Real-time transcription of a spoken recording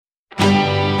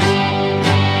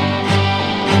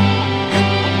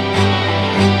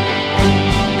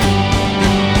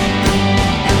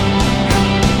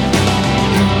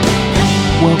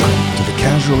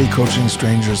Coaching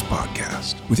Strangers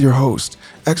podcast with your host,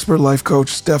 expert life coach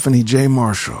Stephanie J.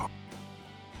 Marshall.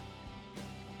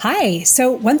 Hi.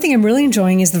 So one thing I'm really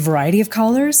enjoying is the variety of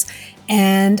callers.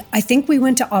 And I think we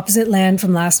went to opposite land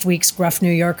from last week's gruff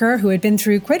New Yorker who had been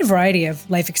through quite a variety of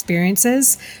life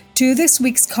experiences to this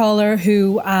week's caller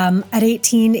who at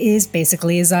 18 is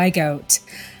basically a zygote.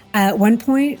 At one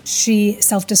point, she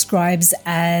self-describes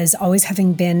as always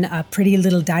having been a pretty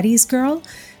little daddy's girl,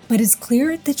 but it's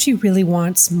clear that she really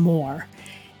wants more.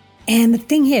 And the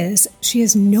thing is, she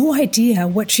has no idea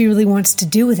what she really wants to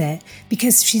do with it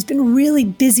because she's been really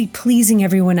busy pleasing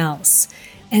everyone else.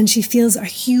 And she feels a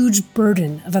huge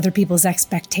burden of other people's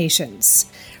expectations.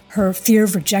 Her fear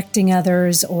of rejecting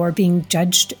others or being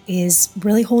judged is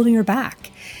really holding her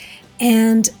back.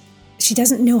 And she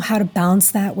doesn't know how to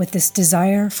balance that with this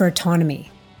desire for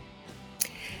autonomy.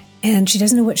 And she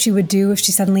doesn't know what she would do if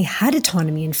she suddenly had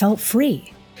autonomy and felt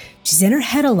free. She's in her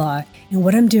head a lot, and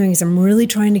what I'm doing is I'm really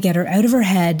trying to get her out of her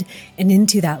head and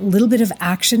into that little bit of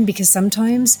action, because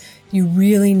sometimes you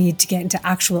really need to get into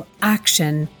actual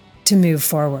action to move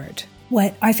forward.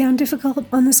 What I found difficult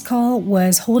on this call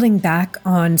was holding back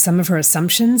on some of her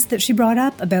assumptions that she brought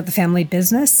up about the family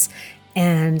business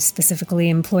and specifically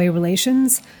employee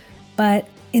relations. But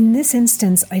in this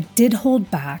instance, I did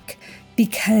hold back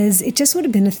because it just would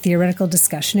have been a theoretical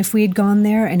discussion if we had gone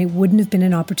there, and it wouldn't have been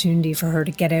an opportunity for her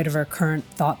to get out of her current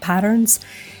thought patterns.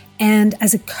 And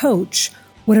as a coach,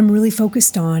 what I'm really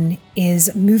focused on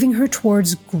is moving her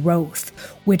towards growth,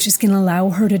 which is going to allow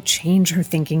her to change her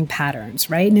thinking patterns,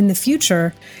 right? And in the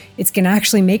future, it's going to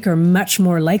actually make her much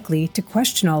more likely to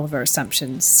question all of her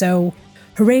assumptions. So,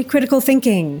 hooray, critical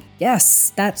thinking.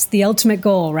 Yes, that's the ultimate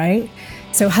goal, right?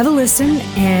 So have a listen,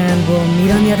 and we'll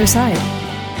meet on the other side.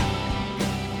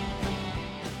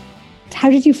 How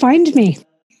did you find me?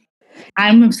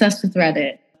 I'm obsessed with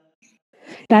Reddit.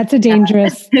 That's a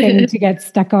dangerous thing to get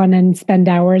stuck on and spend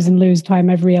hours and lose time,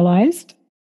 I've realized.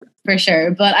 For sure.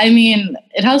 But I mean,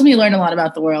 it helps me learn a lot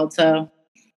about the world. So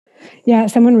yeah,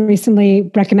 someone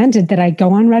recently recommended that I go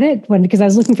on Reddit because I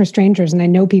was looking for strangers and I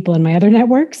know people in my other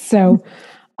networks. So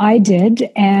I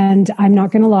did. And I'm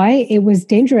not going to lie, it was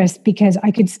dangerous because I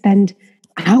could spend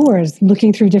hours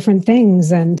looking through different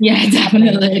things. And yeah,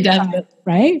 definitely.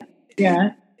 Right?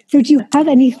 Yeah. So do you have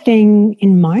anything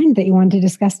in mind that you wanted to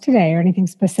discuss today or anything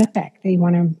specific that you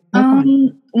want to work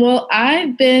on? Well,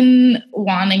 I've been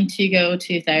wanting to go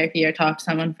to therapy or talk to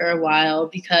someone for a while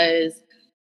because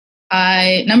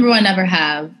I never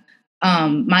have.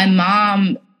 My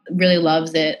mom really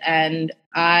loves it, and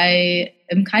I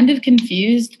am kind of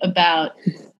confused about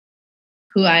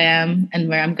who I am and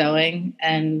where I'm going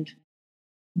and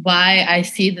why I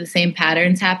see the same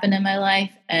patterns happen in my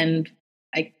life, and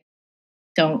I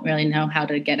don't really know how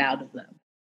to get out of them.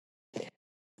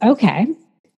 Okay.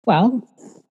 Well,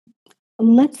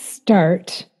 let's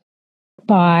start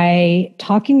by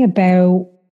talking about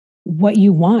what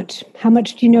you want. How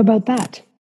much do you know about that?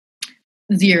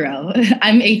 0.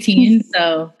 I'm 18,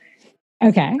 so.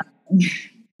 Okay.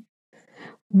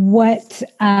 What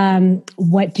do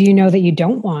you know that you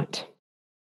don't want?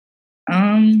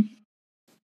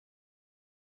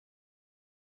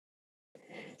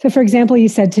 So, for example, you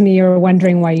said to me you were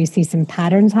wondering why you see some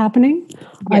patterns happening.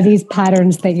 Yeah. Are these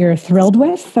patterns that you're thrilled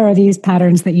with, or are these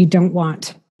patterns that you don't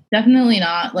want? Definitely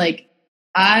not. Like,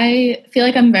 I feel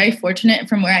like I'm very fortunate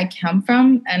from where I come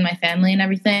from and my family and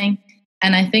everything.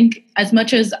 And I think as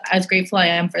much as grateful I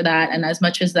am for that, and as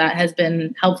much as that has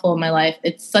been helpful in my life,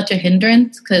 it's such a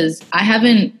hindrance because I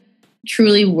haven't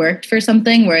truly worked for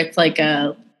something where it's like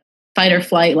a fight or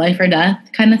flight, life or death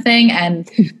kind of thing. And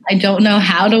I don't know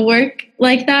how to work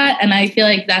like that. And I feel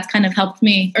like that's kind of helped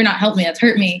me, or not helped me, that's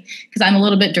hurt me because I'm a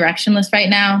little bit directionless right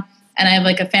now. And I have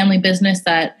like a family business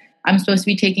that I'm supposed to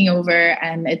be taking over,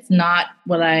 and it's not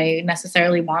what I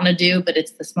necessarily want to do, but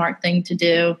it's the smart thing to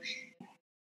do.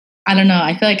 I don't know.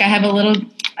 I feel like I have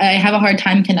a hard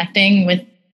time connecting with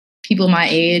people my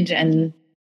age. And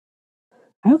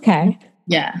okay.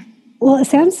 Yeah. Well, it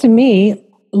sounds to me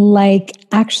like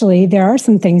actually there are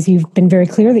some things you've been very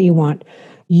clear that you want.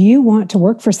 You want to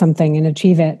work for something and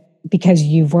achieve it because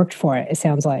you've worked for it, it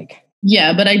sounds like.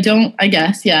 Yeah, but I don't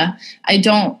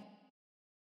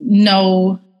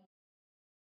know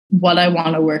what I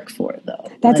want to work for, though.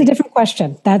 That's a different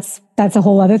question. That's a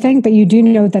whole other thing, but you do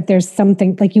know that there's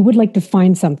something, like you would like to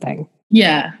find something.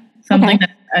 Yeah, something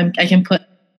that I can put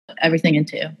everything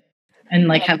into and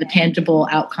like have a tangible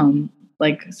outcome,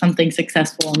 like something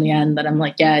successful in the end that I'm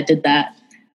like, yeah, I did that.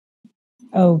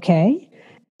 Okay.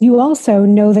 You also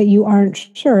know that you aren't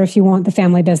sure if you want the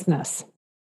family business.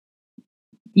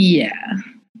 Yeah.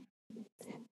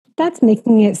 that's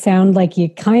making it sound like you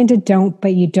kind of don't,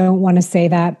 but you don't want to say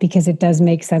that because it does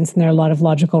make sense and there are a lot of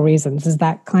logical reasons. Is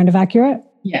that kind of accurate?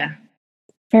 Yeah.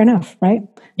 Fair enough, right?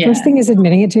 Yeah. First thing is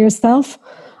admitting it to yourself.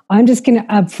 I'm just going to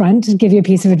upfront give you a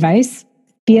piece of advice.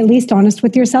 Be at least honest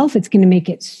with yourself. It's going to make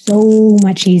it so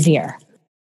much easier.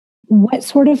 What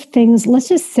sort of things, let's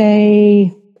just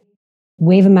say,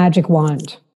 wave a magic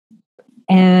wand.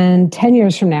 And 10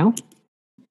 years from now,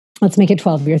 let's make it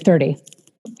 12, you're 30.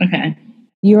 Okay.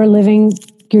 You're living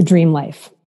your dream life.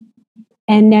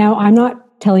 And now I'm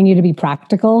not telling you to be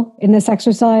practical in this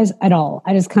exercise at all.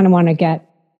 I just kind of want to get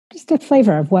just a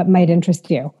flavor of what might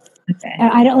interest you. Okay.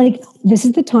 And I don't this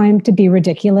is the time to be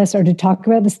ridiculous or to talk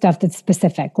about the stuff that's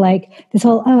specific. Like this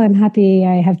whole, oh, I'm happy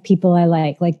I have people I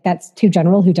like. Like that's too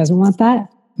general. Who doesn't want that?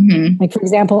 Mm-hmm. Like, for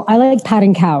example, I like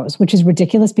patting cows, which is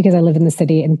ridiculous because I live in the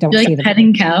city and don't see them.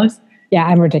 Petting cows? Yeah,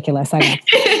 I'm ridiculous. I know.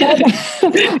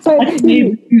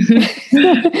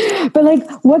 but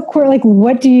like,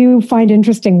 what do you find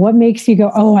interesting? What makes you go,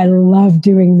 oh, I love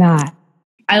doing that?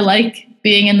 I like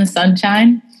being in the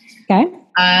sunshine. Okay.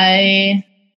 I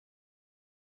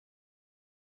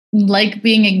like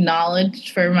being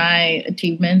acknowledged for my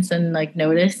achievements and like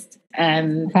noticed.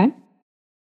 And okay.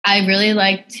 I really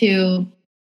like the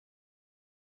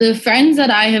friends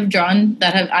that I've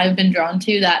been drawn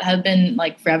to that have been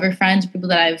like forever friends, people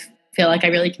that I feel like I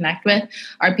really connect with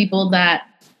are people that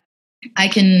I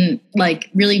can like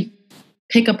really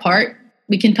pick apart.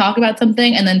 We can talk about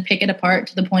something and then pick it apart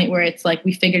to the point where it's like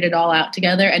we figured it all out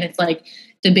together and it's like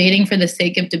debating for the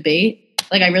sake of debate.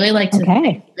 Like I really like to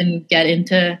think and get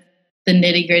into the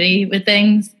nitty gritty with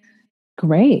things.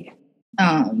 Great.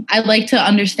 I like to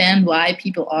understand why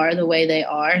people are the way they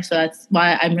are. So that's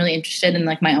why I'm really interested in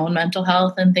like my own mental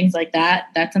health and things like that.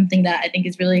 That's something that I think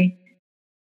is really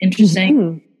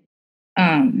interesting.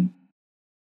 Mm-hmm.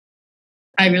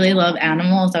 I really love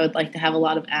animals. I would like to have a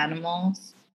lot of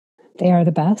animals. They are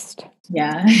the best.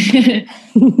 Yeah.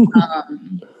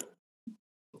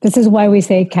 This is why we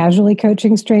say casually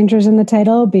coaching strangers in the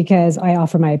title, because I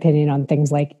offer my opinion on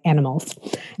things like animals.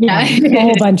 Yeah. A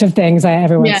whole bunch of things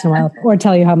every once in a while, or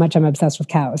tell you how much I'm obsessed with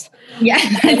cows. Yeah,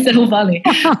 that's so funny.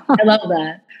 I love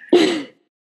that.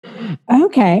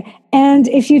 Okay. And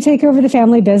if you take over the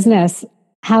family business,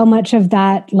 how much of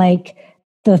that, like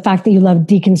the fact that you love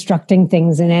deconstructing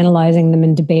things and analyzing them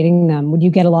and debating them, would you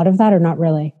get a lot of that or not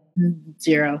really?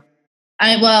 Zero.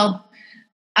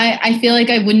 I feel like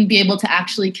I wouldn't be able to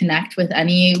actually connect with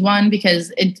anyone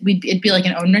because it'd be like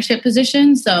an ownership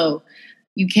position. So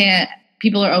you can't,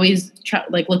 people are always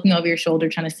like looking over your shoulder,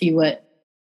 trying to see what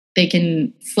they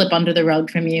can slip under the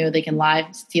rug from you. They can lie,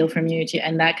 steal from you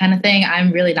and that kind of thing.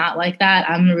 I'm really not like that.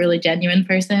 I'm a really genuine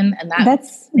person. And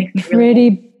that's a pretty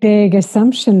big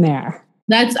assumption there.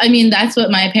 That's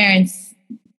what my parents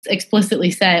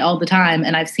explicitly say all the time.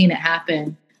 And I've seen it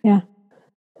happen. Yeah.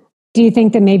 Do you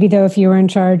think that maybe though, if you were in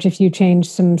charge, if you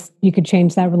changed you could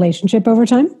change that relationship over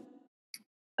time?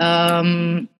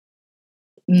 No.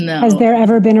 Has there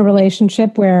ever been a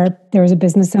relationship where there was a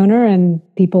business owner and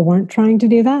people weren't trying to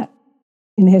do that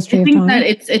in the history of time? I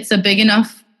think that it's a big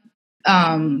enough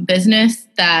business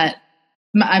that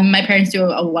my parents do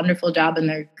a wonderful job and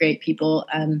they're great people.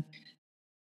 And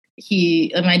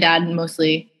my dad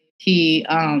mostly, he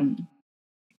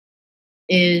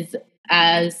is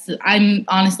I'm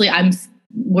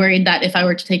worried that if I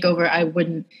were to take over, I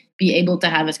wouldn't be able to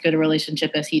have as good a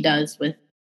relationship as he does with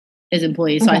his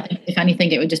employees. Okay. So I think if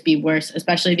anything, it would just be worse,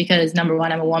 especially because number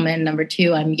one, I'm a woman. Number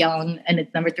two, I'm young. And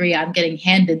it's number three, I'm getting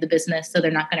handed the business. So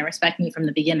they're not going to respect me from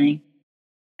the beginning.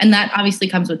 And that obviously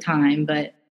comes with time,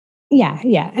 but. Yeah.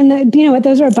 And you know what,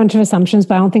 those are a bunch of assumptions,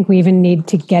 but I don't think we even need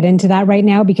to get into that right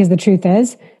now because the truth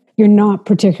is you're not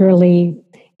particularly,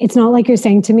 it's not like you're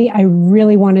saying to me, I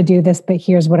really want to do this, but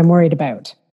here's what I'm worried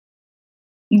about.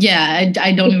 Yeah,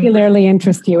 I don't particularly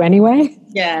interest you anyway.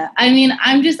 Yeah. I mean,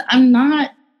 I've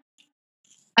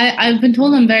been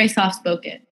told I'm very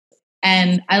soft-spoken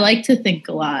and I like to think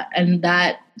a lot and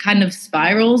that kind of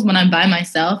spirals when I'm by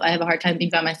myself. I have a hard time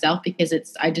being by myself because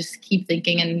I just keep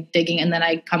thinking and digging and then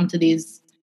I come to these,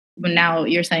 now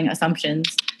you're saying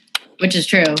assumptions, which is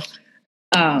true.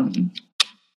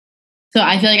 So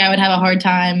I feel like I would have a hard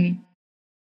time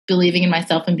believing in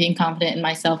myself and being confident in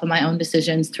myself and my own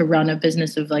decisions to run a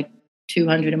business of like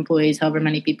 200 employees, however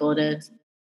many people it is.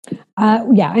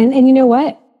 Yeah. And you know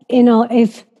what?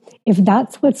 If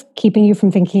that's what's keeping you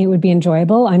from thinking it would be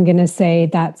enjoyable, I'm going to say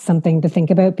that's something to think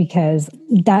about because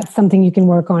that's something you can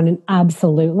work on and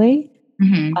absolutely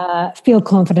feel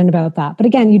confident about that. But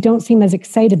again, you don't seem as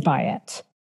excited by it.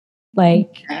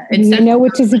 Like,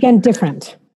 which is again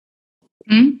different.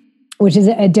 Mm-hmm. which is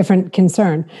a different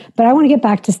concern. But I want to get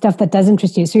back to stuff that does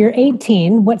interest you. So you're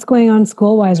 18. What's going on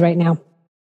school-wise right now?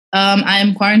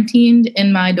 I'm quarantined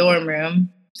in my dorm room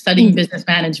studying business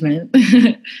management.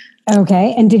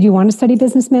 Okay. And did you want to study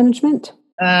business management?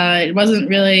 It wasn't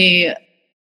really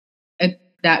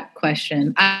that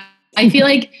question. I feel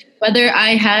like whether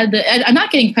I had I'm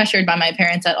not getting pressured by my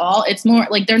parents at all. It's more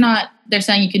like they're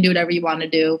saying you can do whatever you want to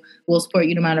do. We'll support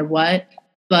you no matter what.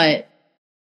 But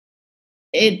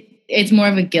it's more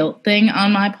of a guilt thing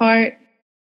on my part.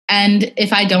 And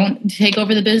if I don't take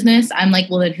over the business, I'm like,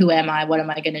 well, then who am I? What am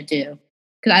I going to do?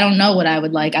 Because I don't know what I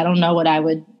would like. I don't know what I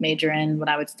would major in, what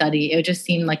I would study. It would just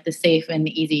seem like the safe and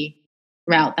easy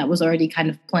route that was already kind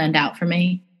of planned out for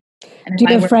me. And do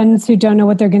you have friends who don't know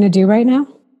what they're going to do right now?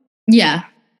 Yeah.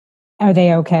 Are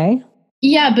they okay?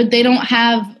 Yeah, but they don't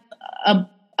have a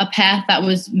path that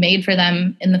was made for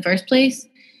them in the first place.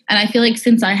 And I feel like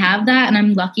since I have that, and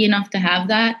I'm lucky enough to have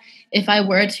that, if I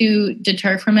were to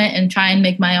deter from it and try and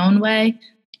make my own way,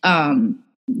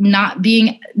 not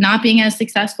being as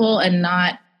successful and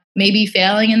not maybe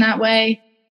failing in that way,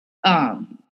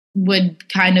 would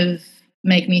kind of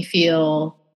make me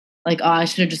feel like, oh, I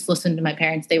should have just listened to my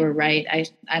parents. They were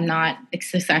right. I'm not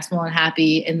successful and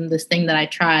happy in this thing that I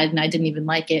tried and I didn't even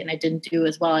like it and I didn't do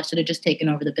as well. I should have just taken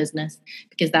over the business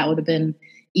because that would have been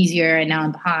easier. And now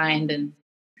I'm behind. And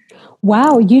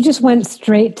wow, you just went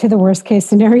straight to the worst case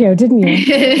scenario, didn't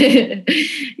you?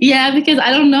 Yeah, because I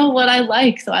don't know what I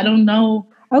like. So I don't know.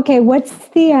 Okay, what's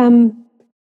the,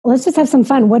 let's just have some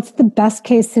fun. What's the best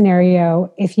case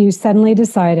scenario if you suddenly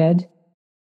decided,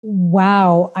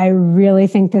 wow, I really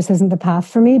think this isn't the path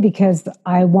for me because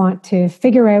I want to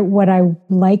figure out what I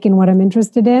like and what I'm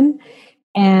interested in,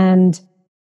 and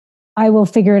I will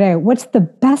figure it out. What's the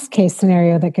best case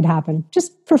scenario that could happen,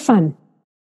 just for fun?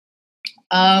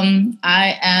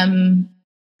 I am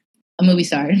a movie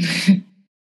star.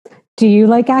 Do you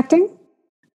like acting?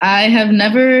 I have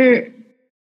never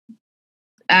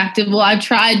acted. Well, I've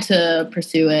tried to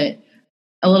pursue it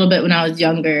a little bit when I was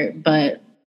younger, but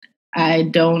I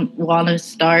don't want to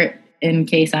start in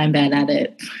case I'm bad at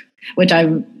it, which I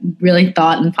really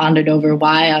thought and pondered over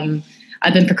why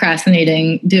I've been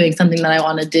procrastinating doing something that I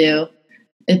want to do.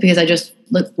 It's because I just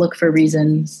look for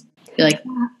reasons. Feel like.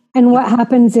 And what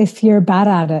happens if you're bad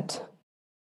at it?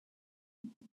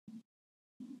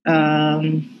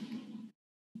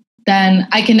 Then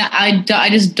I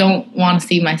just don't want to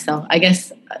see myself. I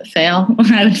guess fail.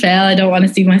 I would fail. I don't want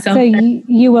to see myself. So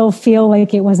you will feel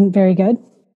like it wasn't very good?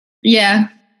 Yeah.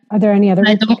 Are there any other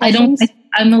repercussions?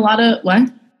 I'm a lot of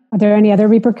what? Are there any other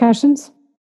repercussions?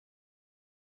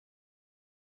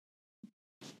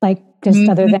 Like just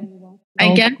other than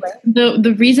I guess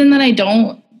the reason that I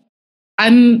don't,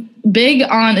 I'm big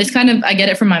on, it's kind of, I get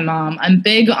it from my mom. I'm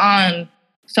big on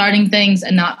starting things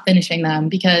and not finishing them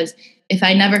because if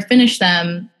I never finish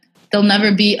them, they'll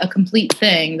never be a complete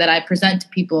thing that I present to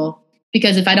people.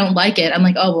 Because if I don't like it, I'm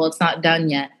like, oh, well, it's not done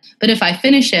yet. But if I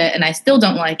finish it and I still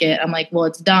don't like it, I'm like, well,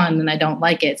 it's done and I don't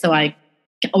like it. So I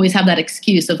always have that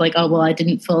excuse of like, oh, well, I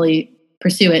didn't fully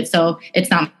pursue it. So it's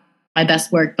not my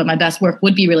best work, but my best work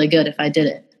would be really good if I did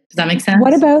it. Does that make sense?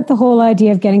 What about the whole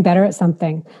idea of getting better at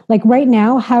something? Like right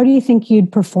now, how do you think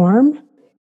you'd perform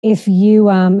if you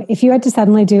had to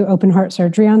suddenly do open heart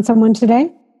surgery on someone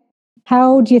today?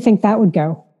 How do you think that would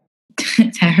go?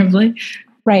 Terribly.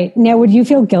 Right. Now, would you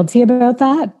feel guilty about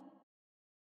that?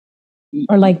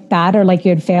 Or like bad, or like you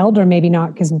had failed, or maybe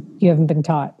not because you haven't been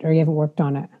taught or you haven't worked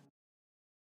on it?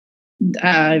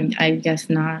 I guess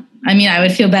not. I mean, I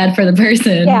would feel bad for the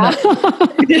person. Yeah.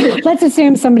 Let's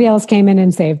assume somebody else came in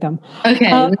and saved them.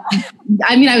 Okay.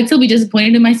 I mean, I would still be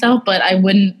disappointed in myself, but I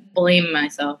wouldn't blame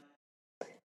myself.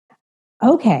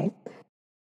 Okay.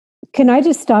 Can I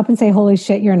just stop and say, holy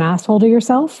shit, you're an asshole to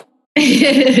yourself?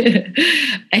 I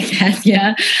guess,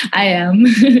 yeah, I am.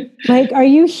 Like, are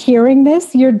you hearing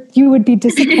this? You would be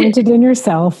disappointed in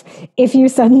yourself if you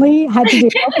suddenly had to do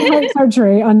open heart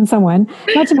surgery on someone,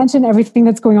 not to mention everything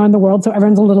that's going on in the world, so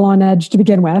everyone's a little on edge to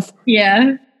begin with.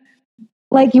 Yeah.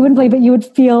 Like, you wouldn't believe it. You would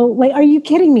feel like, are you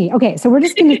kidding me? Okay, so we're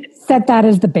just going to set that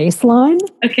as the baseline.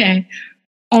 Okay.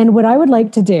 And what I would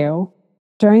like to do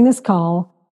during this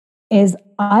call is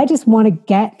I just want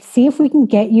to see if we can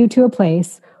get you to a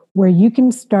place where you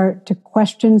can start to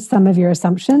question some of your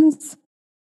assumptions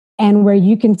and where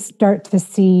you can start to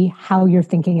see how you're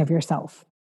thinking of yourself.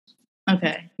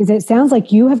 Okay. Because it sounds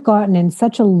like you have gotten in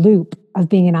such a loop of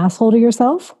being an asshole to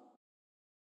yourself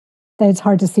that it's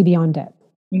hard to see beyond it.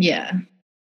 Yeah.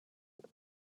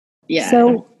 Yeah.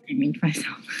 So, I mean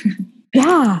myself.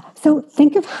 yeah. So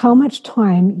think of how much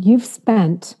time you've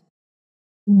spent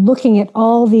looking at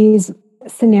all these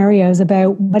scenarios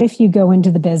about what if you go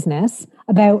into the business,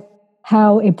 about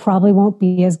how it probably won't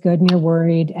be as good and you're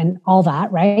worried and all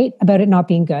that, right? About it not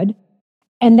being good.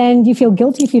 And then you feel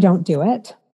guilty if you don't do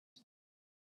it.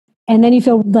 And then you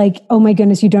feel like, oh my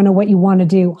goodness, you don't know what you want to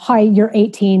do. Hi, you're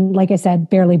 18. Like I said,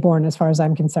 barely born as far as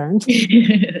I'm concerned.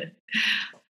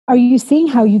 Are you seeing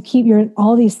how you keep your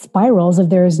all these spirals of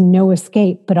there is no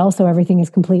escape, but also everything is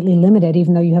completely limited,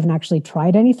 even though you haven't actually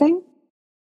tried anything?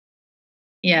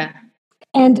 Yeah.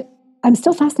 And I'm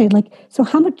still fascinated. Like, so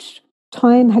how much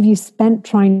time have you spent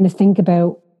trying to think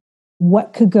about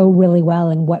what could go really well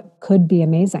and what could be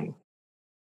amazing?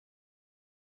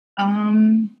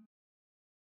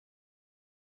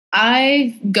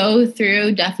 I go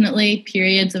through definitely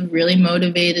periods of really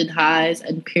motivated highs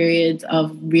and periods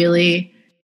of really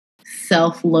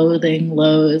self-loathing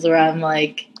lows where I'm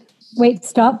like, wait,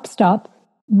 stop.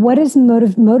 What is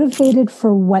motivated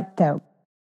for what though?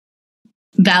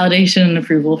 Validation and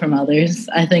approval from others,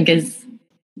 I think, is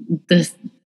this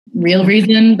real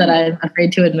reason that I'm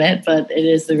afraid to admit, but it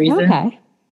is the reason. Okay.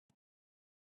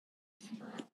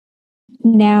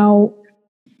 Now,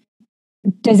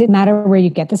 does it matter where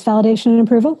you get this validation and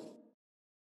approval?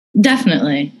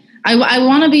 Definitely. I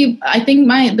want to be, I think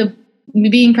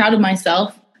being proud of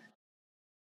myself,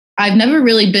 I've never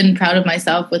really been proud of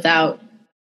myself without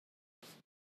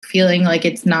feeling like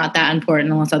it's not that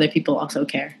important unless other people also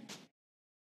care.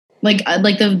 Like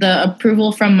the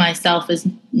approval from myself is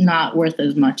not worth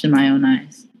as much in my own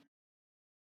eyes.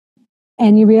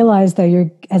 And you realize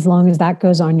though, as long as that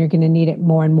goes on, you're going to need it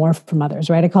more and more from others,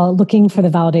 right? I call it looking for the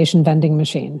validation vending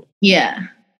machine. Yeah.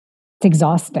 It's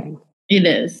exhausting. It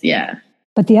is, yeah.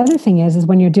 But the other thing is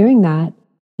when you're doing that,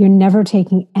 you're never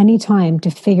taking any time to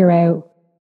figure out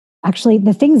actually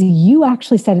the things you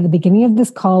actually said at the beginning of this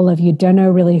call of you don't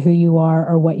know really who you are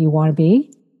or what you want to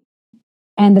be.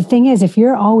 And the thing is, if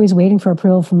you're always waiting for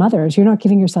approval from others, you're not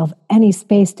giving yourself any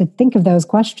space to think of those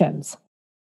questions.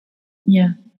 Yeah.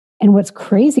 And what's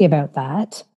crazy about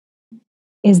that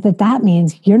is that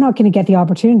means you're not going to get the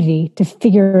opportunity to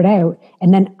figure it out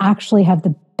and then actually have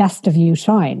the best of you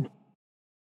shine.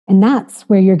 And that's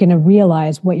where you're going to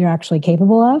realize what you're actually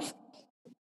capable of.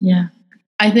 Yeah.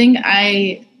 I think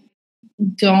I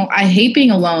hate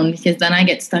being alone because then I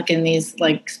get stuck in these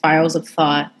like spirals of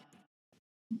thought.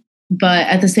 But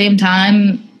at the same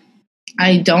time,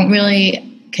 I don't really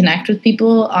connect with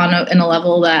people in a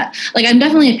level that, like, I'm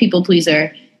definitely a people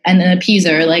pleaser and an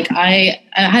appeaser. Like I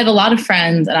have a lot of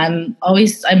friends and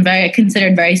I'm very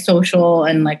considered very social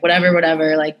and like whatever.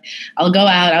 Like I'll go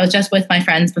out. I was just with my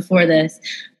friends before this,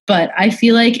 but I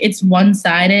feel like it's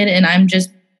one-sided and I'm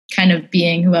just kind of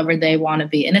being whoever they want to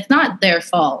be. And it's not their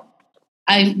fault.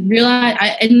 I realize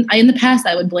in the past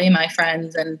I would blame my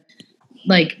friends and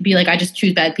like be like, I just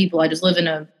choose bad people. I just live in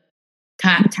a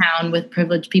town with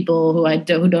privileged people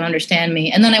who don't understand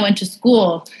me. And then I went to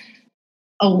school,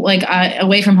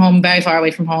 away from home, very far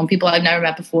away from home, people I've never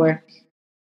met before.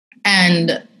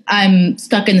 And I'm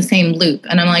stuck in the same loop.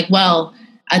 And I'm like, well,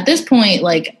 at this point,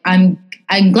 like I'm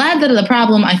glad that the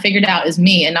problem I figured out is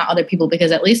me and not other people,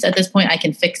 because at least at this point I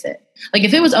can fix it. Like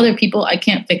if it was other people, I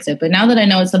can't fix it. But now that I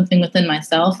know it's something within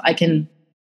myself, I can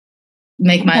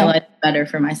make my life better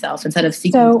for myself instead of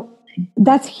seeking. So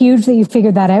that's huge that you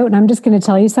figured that out. And I'm just going to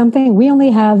tell you something. We only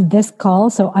have this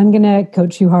call, so I'm going to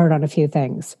coach you hard on a few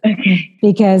things. Okay.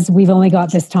 Because we've only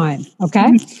got this time.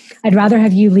 Okay. I'd rather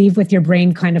have you leave with your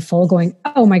brain kind of full going,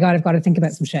 oh my God, I've got to think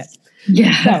about some shit.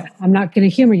 Yeah. So I'm not going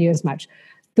to humor you as much.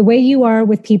 The way you are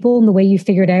with people and the way you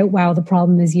figured out, wow, the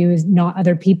problem is you is not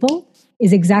other people,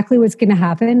 is exactly what's going to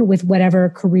happen with whatever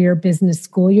career, business,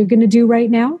 school you're going to do right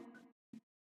now.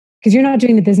 Because you're not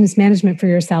doing the business management for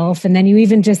yourself. And then you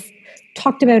even just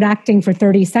talked about acting for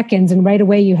 30 seconds and right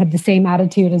away you had the same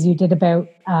attitude as you did about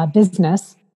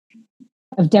business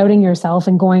of doubting yourself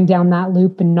and going down that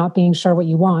loop and not being sure what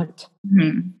you want.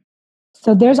 Mm-hmm.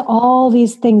 So there's all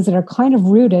these things that are kind of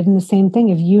rooted in the same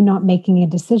thing of you not making a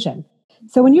decision.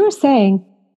 So when you were saying,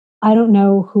 I don't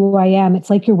know who I am, it's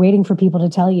like you're waiting for people to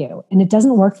tell you. And it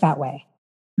doesn't work that way.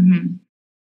 Mm-hmm.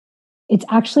 It's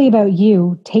actually about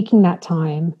you taking that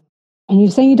time. And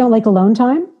you're saying you don't like alone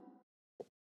time?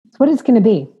 It's what it's going to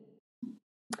be.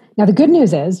 Now, the good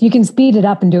news is you can speed it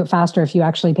up and do it faster if you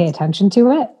actually pay attention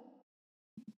to it.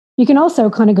 You can also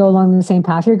kind of go along the same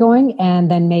path you're going. And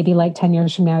then maybe like 10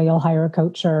 years from now, you'll hire a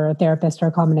coach or a therapist or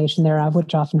a combination thereof,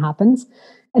 which often happens,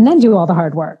 and then do all the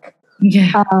hard work.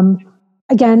 Yeah.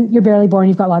 Again, you're barely born.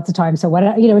 You've got lots of time. So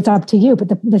it's up to you. But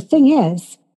the thing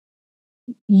is,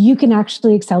 you can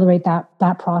actually accelerate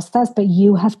that process, but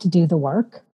you have to do the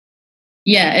work.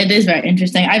 Yeah, it is very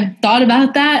interesting. I've thought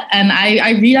about that, and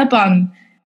I read up on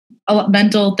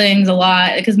mental things a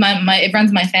lot because it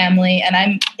runs my family, and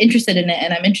I'm interested in it,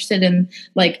 and I'm interested in,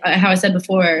 like how I said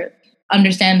before,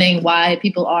 understanding why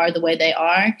people are the way they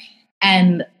are.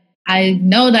 And I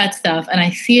know that stuff and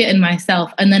I see it in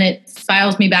myself, and then it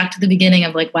spirals me back to the beginning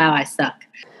of like, wow, I suck.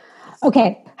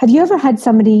 Okay. Have you ever had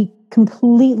somebody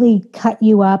completely cut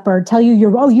you up or tell you you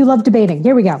love debating?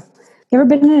 Here we go. You ever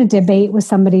been in a debate with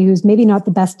somebody who's maybe not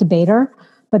the best debater,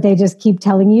 but they just keep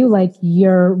telling you like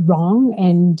you're wrong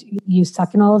and you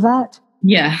suck and all of that?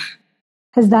 Yeah.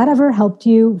 Has that ever helped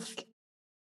you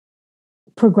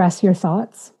progress your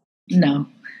thoughts? No.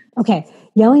 Okay.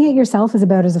 Yelling at yourself is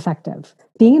about as effective.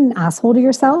 Being an asshole to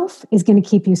yourself is going to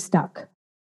keep you stuck.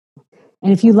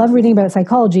 And if you love reading about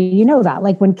psychology, you know that.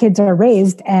 Like when kids are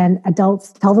raised and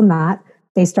adults tell them that,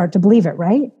 they start to believe it,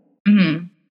 right? Mm-hmm.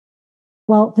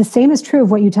 Well, the same is true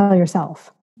of what you tell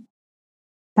yourself.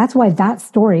 That's why that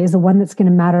story is the one that's going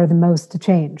to matter the most to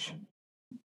change.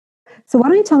 So why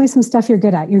don't you tell me some stuff you're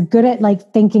good at? You're good at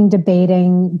like thinking,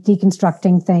 debating,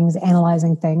 deconstructing things,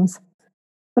 analyzing things.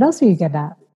 What else are you good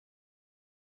at?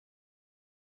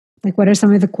 Like what are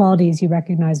some of the qualities you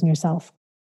recognize in yourself?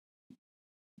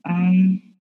 I'm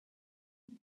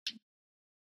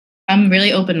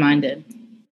really open-minded.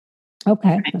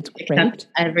 Okay, that's great. Accept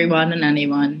everyone and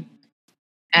anyone.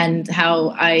 And how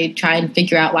I try and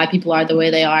figure out why people are the way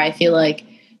they are. I feel like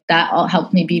that all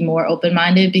helped me be more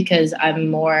open-minded because I'm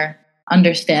more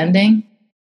understanding.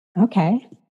 Okay.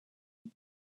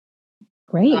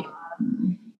 Great.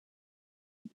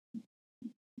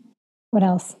 What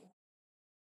else?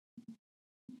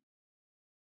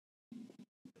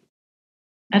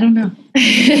 I don't know.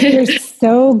 You're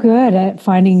so good at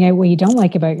finding out what you don't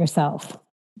like about yourself.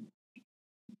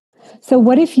 So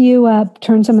what if you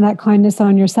turn some of that kindness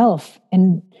on yourself?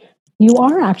 And you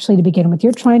are actually, to begin with,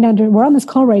 you're trying to we're on this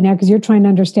call right now because you're trying to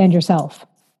understand yourself.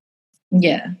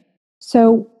 Yeah.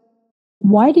 So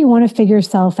why do you want to figure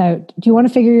yourself out? Do you want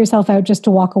to figure yourself out just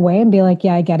to walk away and be like,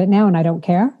 yeah, I get it now and I don't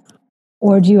care?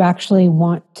 Or do you actually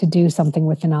want to do something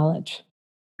with the knowledge?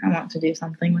 I want to do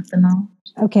something with the knowledge.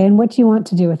 Okay. And what do you want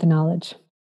to do with the knowledge?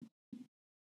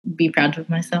 Be proud of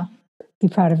myself. Be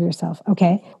proud of yourself.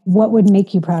 Okay. What would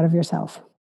make you proud of yourself?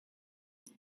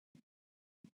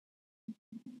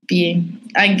 Being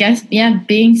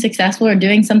successful or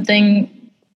doing something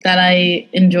that I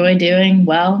enjoy doing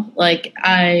well. Like,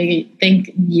 I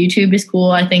think YouTube is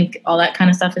cool. I think all that kind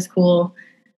of stuff is cool.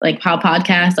 Like how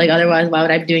podcasts, like otherwise, why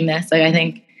would I be doing this? Like,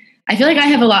 I feel like I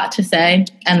have a lot to say,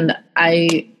 and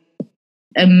I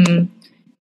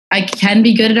can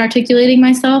be good at articulating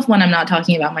myself when I'm not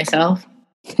talking about myself.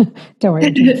 Don't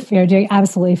worry, you're doing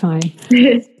absolutely fine.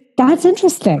 That's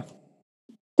interesting.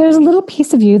 There's a little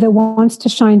piece of you that wants to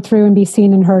shine through and be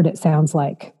seen and heard, it sounds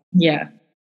like. Yeah.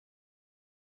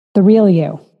 The real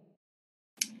you.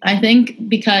 I think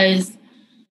because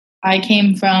I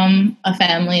came from a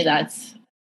family that's,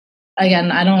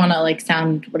 again, I don't want to like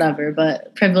sound whatever,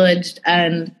 but privileged,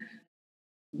 and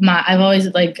I've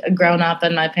always like grown up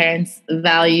and my parents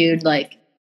valued like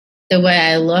the way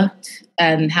I looked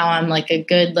and how I'm like a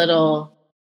good little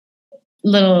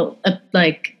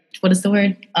like, what is the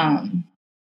word?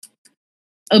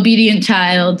 Obedient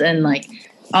child, and like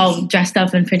all dressed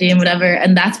up and pretty and whatever.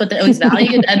 And that's what they always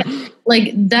valued. And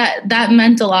like that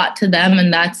meant a lot to them.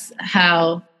 And that's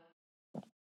how.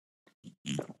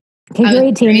 Okay, you're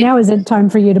 18 now. Is it time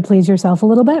for you to please yourself a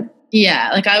little bit? Yeah.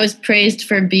 Like I was praised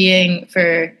for being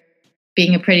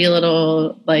a pretty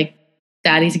little like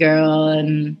daddy's girl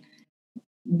and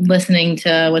listening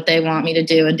to what they want me to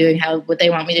do and doing what they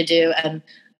want me to do. And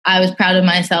I was proud of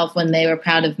myself when they were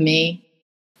proud of me.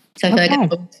 So I feel like I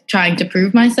was trying to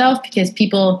prove myself because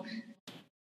people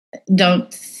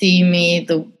don't see me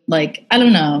I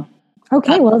don't know.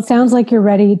 Okay, well, it sounds like you're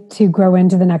ready to grow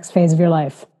into the next phase of your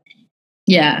life.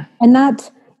 Yeah. And that,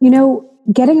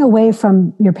 getting away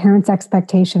from your parents'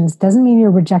 expectations doesn't mean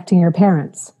you're rejecting your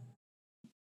parents.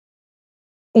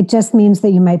 It just means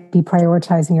that you might be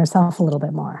prioritizing yourself a little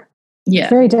bit more. Yeah. It's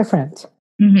very different.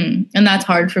 Mm-hmm. And that's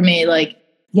hard for me. Like,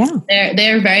 yeah,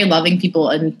 they're very loving people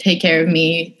and take care of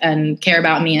me and care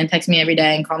about me and text me every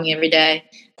day and call me every day.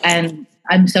 And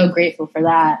I'm so grateful for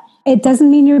that. It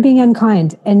doesn't mean you're being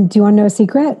unkind. And do you want to know a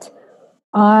secret?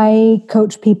 I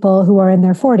coach people who are in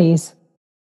their 40s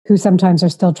who sometimes are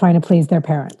still trying to please their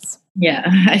parents. Yeah,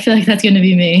 I feel like that's going to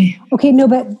be me. Okay, no,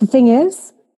 but the thing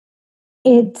is,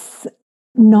 it's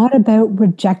not about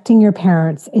rejecting your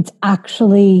parents. It's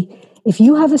actually, if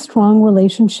you have a strong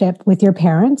relationship with your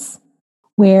parents,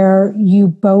 where you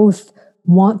both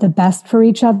want the best for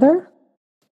each other,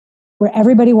 where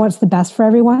everybody wants the best for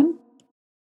everyone,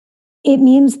 it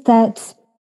means that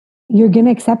you're going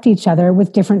to accept each other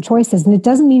with different choices. And it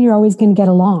doesn't mean you're always going to get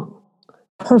along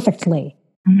perfectly,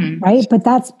 right? But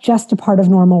that's just a part of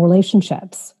normal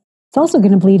relationships. It's also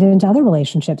going to bleed into other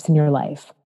relationships in your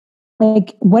life.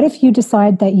 Like, what if you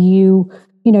decide that you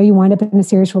wind up in a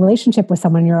serious relationship with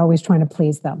someone and you're always trying to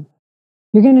please them?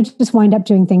 You're going to just wind up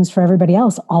doing things for everybody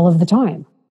else all of the time.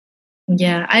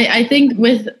 Yeah, I think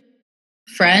with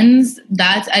friends,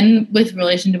 and with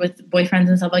relationship with boyfriends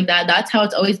and stuff like that, that's how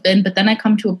it's always been. But then I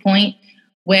come to a point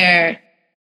where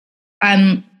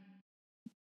I'm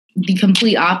the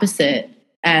complete opposite,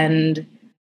 and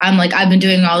I'm like, I've been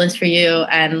doing all this for you,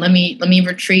 and let me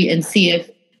retreat and see if.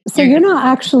 So you're not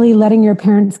actually letting your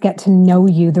parents get to know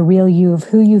you, the real you of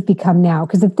who you've become now.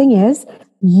 Because the thing is,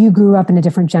 you grew up in a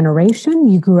different generation.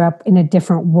 You grew up in a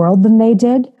different world than they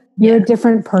did. You're a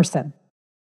different person.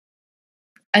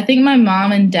 I think my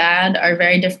mom and dad are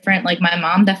very different. Like, my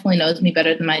mom definitely knows me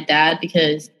better than my dad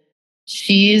because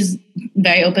she's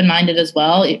very open-minded as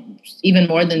well, even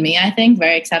more than me, I think,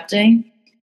 very accepting.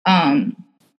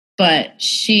 But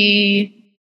she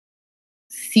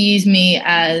sees me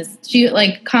as,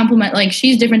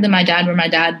 she's different than my dad, where my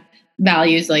dad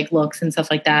values like looks and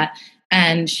stuff like that.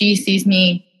 And she sees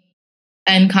me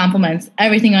and compliments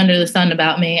everything under the sun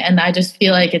about me. And I just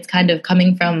feel like it's kind of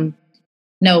coming from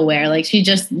nowhere. Like, she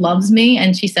just loves me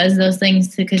and she says those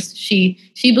things because she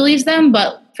believes them.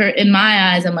 But in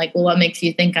my eyes, I'm like, well, what makes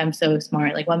you think I'm so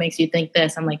smart? Like, what makes you think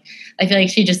this? I'm like, I feel like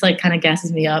she just like kind of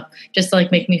gasses me up just to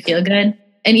like make me feel good.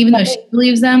 And even though she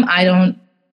believes them, I don't.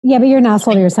 Yeah, but you're an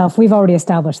asshole to yourself. We've already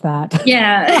established that.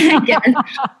 Yeah. Yeah.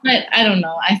 But I don't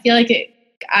know. I feel like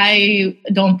I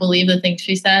don't believe the things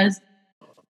she says.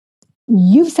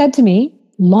 You've said to me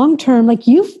long-term, like,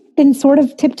 you've been sort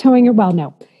of tiptoeing. Well,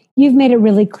 no, you've made it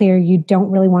really clear you don't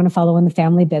really want to follow in the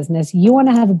family business. You want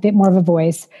to have a bit more of a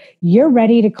voice. You're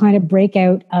ready to kind of break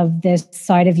out of this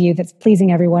side of you that's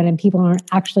pleasing everyone and people aren't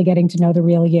actually getting to know the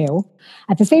real you.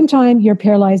 At the same time, you're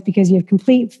paralyzed because you have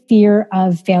complete fear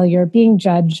of failure, being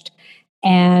judged,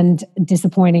 and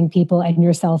disappointing people and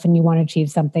yourself, and you want to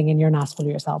achieve something and you're an asshole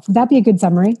to yourself. Would that be a good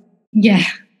summary? Yeah.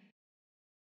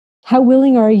 How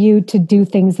willing are you to do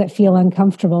things that feel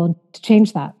uncomfortable to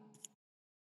change that?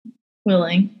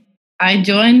 Willing. I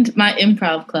joined my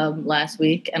improv club last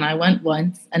week and I went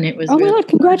once and it was my God,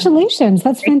 congratulations.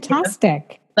 That's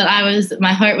fantastic. But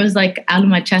my heart was like out of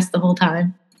my chest the whole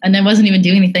time. And I wasn't even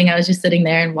doing anything. I was just sitting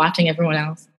there and watching everyone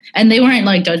else. And they weren't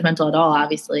like judgmental at all,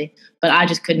 obviously, but I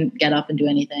just couldn't get up and do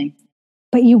anything.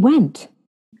 But you went.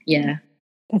 Yeah.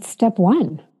 That's step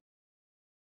one.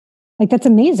 Like, that's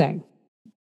amazing.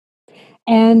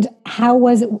 And how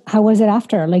was it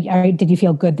after? Like, did you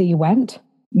feel good that you went?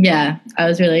 Yeah, I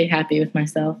was really happy with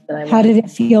myself that I went. How did it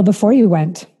feel before you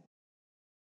went?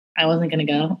 I wasn't going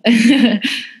to go.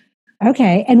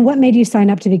 Okay. And what made you sign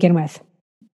up to begin with?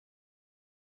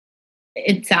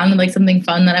 It sounded like something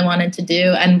fun that I wanted to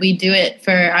do. And we do it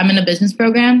I'm in a business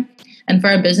program. And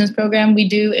for a business program, we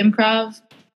do improv,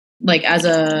 like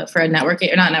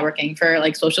for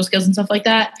like social skills and stuff like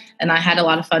that. And I had a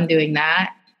lot of fun doing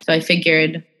that. So I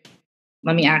figured,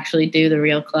 let me actually do the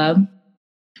real club.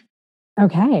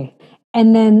 Okay.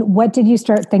 And then what did you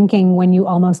start thinking when you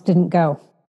almost didn't go?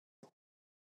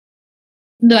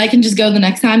 That I can just go the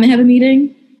next time they have a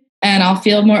meeting and I'll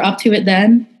feel more up to it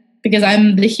then, because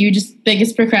I'm the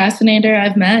biggest procrastinator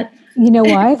I've met. You know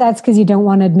why? That's because you don't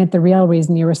want to admit the real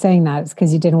reason you were saying that. It's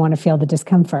because you didn't want to feel the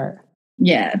discomfort.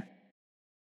 Yeah.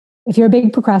 If you're a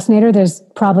big procrastinator, there's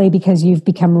probably because you've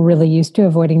become really used to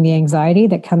avoiding the anxiety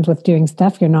that comes with doing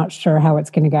stuff you're not sure how it's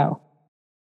going to go.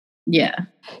 Yeah.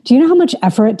 Do you know how much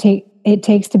effort it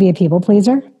takes to be a people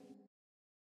pleaser?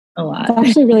 A lot. It's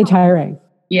actually really tiring.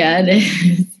 Yeah, it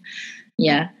is.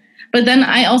 Yeah. But then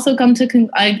I also come to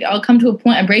I'll come to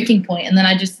a breaking point, and then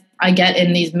I get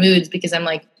in these moods because I'm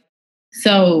like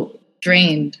so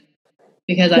drained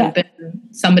because I've been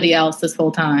somebody else this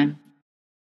whole time.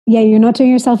 Yeah, you're not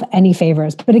doing yourself any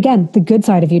favors. But again, the good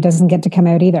side of you doesn't get to come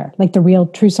out either, like the real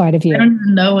true side of you. I don't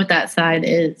even know what that side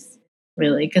is,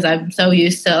 really, because I'm so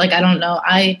used to, like, I don't know.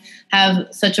 I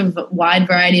have such a wide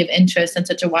variety of interests and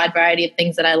such a wide variety of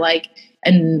things that I like.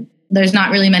 And there's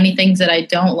not really many things that I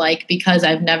don't like because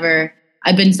I've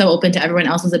been so open to everyone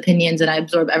else's opinions and I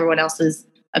absorb everyone else's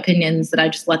opinions that I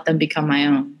just let them become my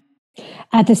own.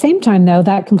 At the same time, though,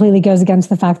 that completely goes against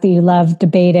the fact that you love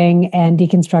debating and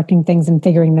deconstructing things and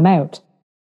figuring them out.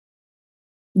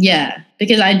 Yeah,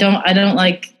 because I don't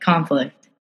like conflict.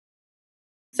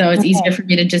 So it's easier for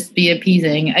me to just be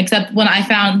appeasing. Except when I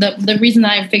found the reason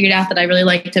that I figured out that I really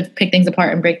like to pick things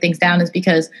apart and break things down is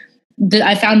because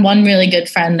I found one really good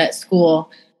friend at school,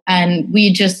 And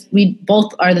we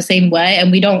both are the same way, and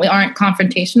we aren't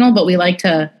confrontational, but we like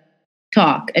to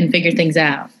talk and figure things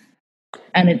out.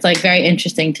 And it's like very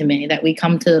interesting to me that we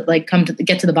come to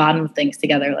get to the bottom of things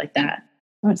together like that.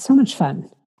 Oh, it's so much fun.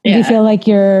 Yeah. Do you feel like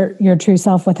you're your true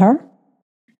self with her?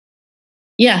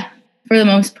 Yeah, for the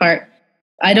most part.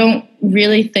 I don't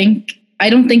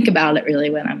think about it really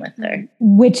when I'm with her.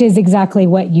 Which is exactly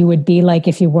what you would be like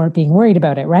if you weren't being worried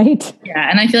about it, right? Yeah,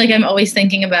 and I feel like I'm always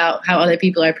thinking about how other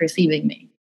people are perceiving me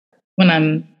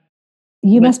when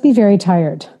You must be very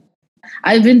tired.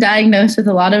 I've been diagnosed with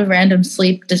a lot of random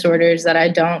sleep disorders that I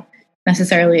don't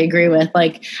necessarily agree with.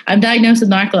 Like, I'm diagnosed with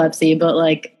narcolepsy, but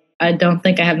like, I don't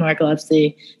think I have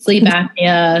narcolepsy. Sleep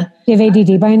apnea. Do you have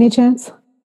ADD by any chance?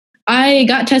 I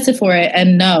got tested for it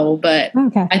and no, but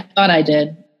okay. I thought I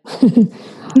did.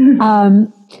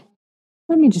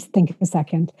 Let me just think a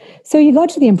second. So you go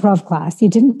to the improv class, you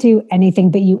didn't do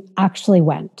anything, but you actually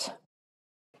went.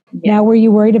 Yeah. Now, were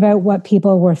you worried about what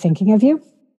people were thinking of you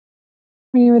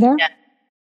when you were there? Yeah.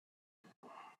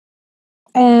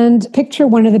 And picture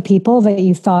one of the people that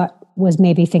you thought was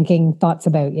maybe thinking thoughts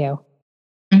about you.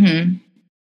 Mm-hmm.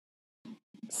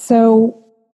 So,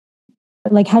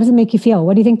 like, how does it make you feel?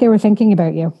 What do you think they were thinking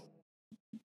about you?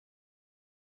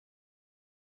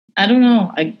 I don't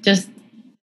know. I just,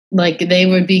 like, they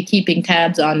would be keeping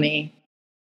tabs on me.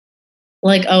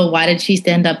 Like, oh, why did she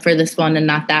stand up for this one and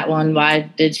not that one? Why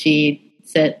did she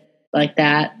sit like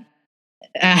that?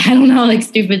 I don't know, like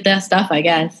stupid stuff, I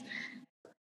guess.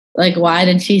 Like, why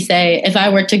did she say, if I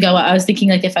were to go, I was thinking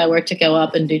like if I were to go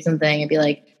up and do something, it'd be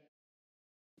like,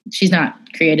 she's not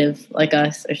creative like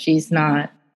us, or she's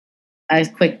not as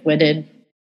quick-witted.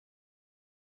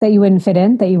 That you wouldn't fit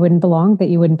in, that you wouldn't belong, that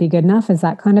you wouldn't be good enough. Is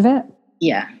that kind of it?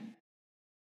 Yeah.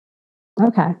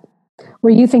 Okay. Were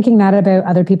you thinking that about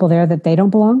other people there, that they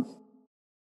don't belong?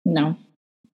 No.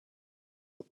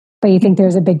 But you think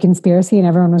there's a big conspiracy and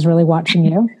everyone was really watching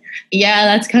you? Yeah,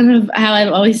 that's kind of how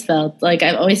I've always felt. Like,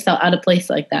 I've always felt out of place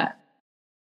like that.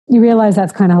 You realize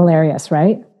that's kind of hilarious,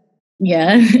 right?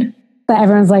 Yeah. That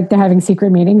everyone's like, they're having secret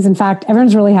meetings. In fact,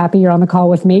 everyone's really happy you're on the call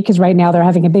with me because right now they're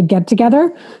having a big get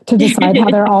together to decide how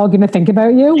they're all going to think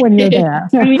about you when you're there.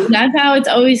 I mean, that's how it's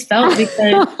always felt,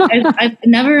 because I've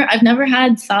never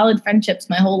had solid friendships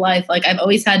my whole life. Like, I've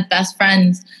always had best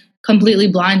friends completely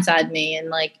blindside me. And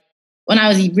like, when I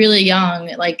was really young,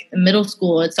 like middle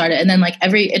school, it started. And then like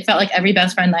it felt like every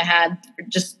best friend I had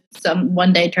just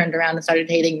one day turned around and started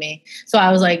hating me. So I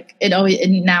was like, now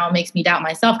it makes me doubt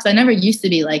myself, because I never used to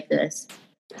be like this.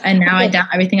 And now I doubt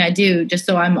everything I do, just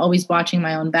so I'm always watching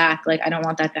my own back. Like, I don't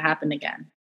want that to happen again.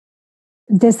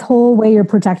 This whole way you're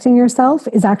protecting yourself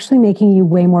is actually making you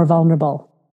way more vulnerable,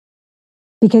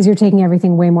 because you're taking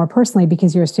everything way more personally,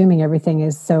 because you're assuming everything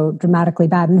is so dramatically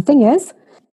bad. And the thing is,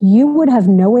 you would have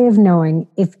no way of knowing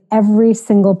if every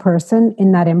single person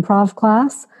in that improv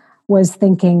class was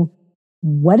thinking,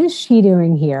 what is she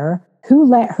doing here? Who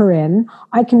let her in?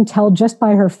 I can tell just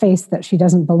by her face that she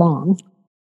doesn't belong.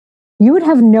 You would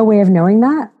have no way of knowing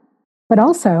that. But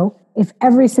also, if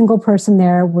every single person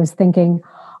there was thinking,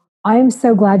 I'm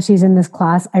so glad she's in this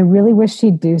class. I really wish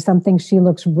she'd do something. She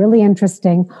looks really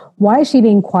interesting. Why is she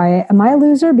being quiet? Am I a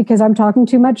loser because I'm talking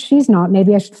too much? She's not.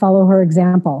 Maybe I should follow her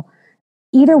example.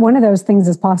 Either one of those things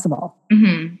is possible.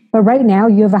 Mm-hmm. But right now,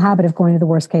 you have a habit of going to the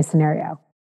worst case scenario.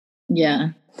 Yeah.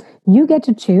 You get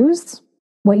to choose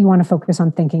what you want to focus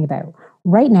on thinking about.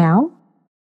 Right now,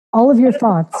 all of your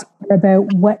thoughts are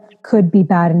about what could be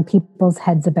bad in people's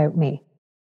heads about me.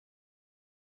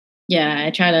 Yeah,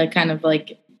 I try to kind of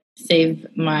like save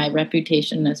my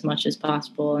reputation as much as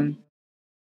possible. And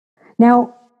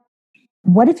now,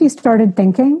 what if you started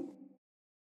thinking,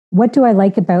 what do I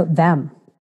like about them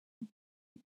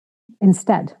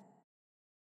instead?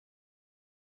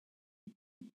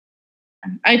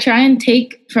 I try and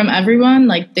take from everyone,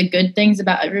 like the good things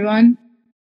about everyone.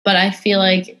 But I feel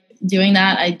like doing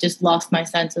that, I just lost my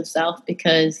sense of self,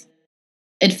 because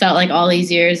it felt like all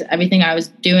these years, everything I was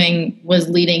doing was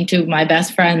leading to my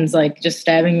best friends, like just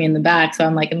stabbing me in the back. So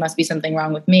I'm like, it must be something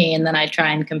wrong with me. And then I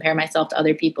try and compare myself to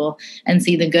other people and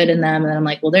see the good in them. And then I'm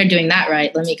like, well, they're doing that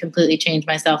right. Let me completely change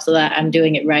myself so that I'm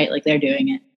doing it right, like they're doing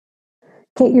it.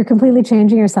 Okay, you're completely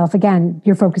changing yourself. Again,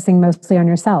 you're focusing mostly on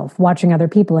yourself, watching other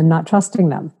people and not trusting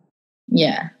them.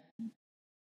 Yeah.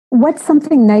 What's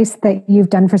something nice that you've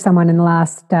done for someone in the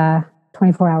last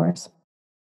 24 hours?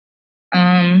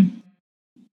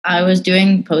 I was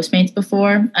doing Postmates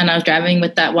before, and I was driving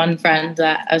with that one friend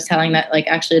that I was telling that like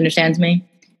actually understands me.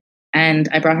 And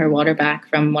I brought her water back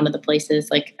from one of the places,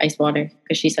 like ice water,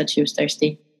 because she said she was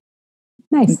thirsty.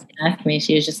 Nice. She asked me,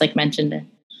 she was just like mentioned it.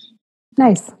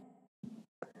 Nice.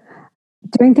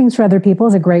 Doing things for other people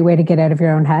is a great way to get out of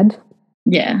your own head.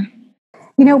 Yeah.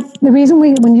 You know, the reason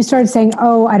when you started saying,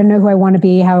 oh, I don't know who I want to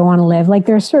be, how I want to live, like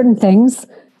there are certain things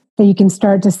that you can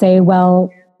start to say,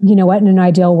 well, you know what, in an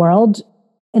ideal world,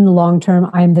 in the long term,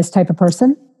 I'm this type of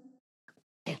person.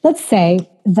 Let's say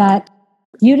that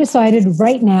you decided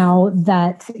right now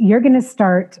that you're going to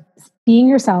start being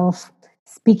yourself,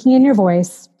 speaking in your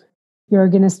voice. You're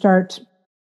going to start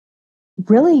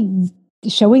really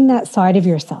showing that side of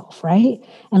yourself, right?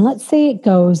 And let's say it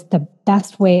goes the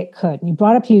best way it could. And you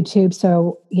brought up YouTube.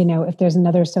 So, you know, if there's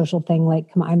another social thing,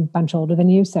 like, come on, I'm a bunch older than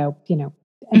you. So, you know,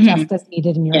 adjust as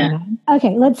needed in your own head.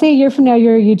 Okay, let's say a year from now,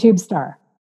 you're a YouTube star.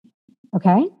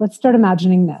 Okay, let's start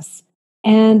imagining this.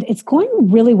 And it's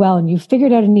going really well. And you've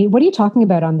figured out a need. What are you talking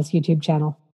about on this YouTube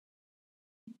channel?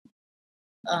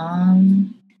 I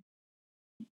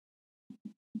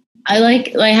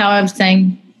like how I was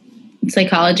saying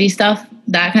psychology stuff,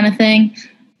 that kind of thing.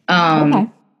 Okay.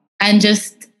 And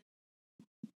just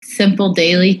simple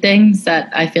daily things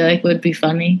that I feel like would be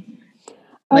funny.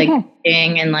 Like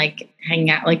cooking and like hanging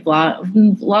out, like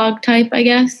vlog type, I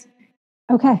guess.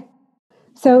 Okay.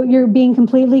 So you're being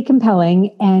completely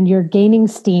compelling and you're gaining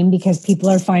steam because people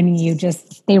are finding you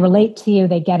they relate to you,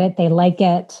 they get it, they like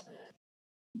it.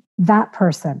 That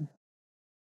person,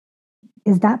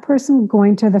 is that person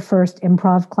going to the first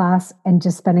improv class and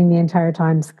just spending the entire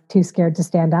time too scared to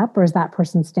stand up, or is that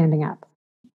person standing up?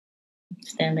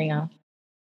 Standing up.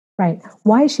 Right.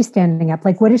 Why is she standing up?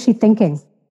 Like, what is she thinking,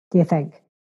 do you think?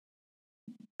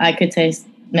 I could say,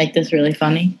 make this really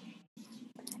funny.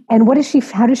 And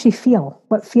how does she feel?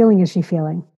 What feeling is she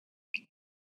feeling?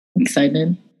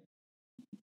 Excited.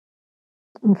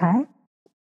 Okay.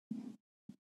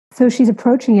 So she's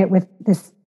approaching it with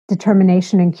this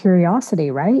determination and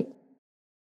curiosity, right?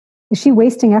 Is she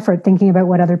wasting effort thinking about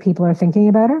what other people are thinking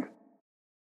about her?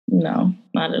 No,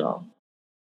 not at all.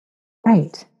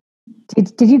 Right.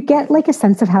 Did you get like a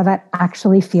sense of how that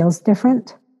actually feels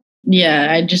different?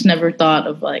 Yeah, I just never thought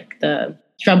of like the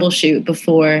troubleshoot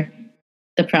before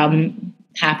the problem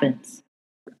happens.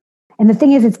 And the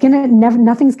thing is,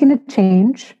 nothing's gonna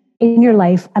change in your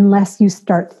life unless you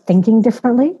start thinking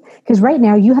differently. Because right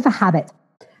now you have a habit.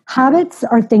 Habits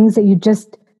are things that you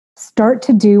just start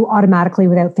to do automatically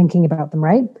without thinking about them,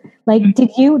 right? Like, did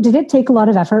it take a lot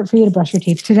of effort for you to brush your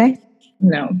teeth today?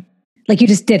 No. Like you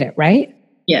just did it, right?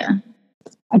 Yeah.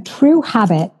 A true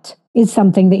habit is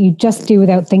something that you just do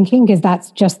without thinking because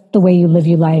that's just the way you live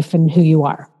your life and who you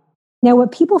are. Now,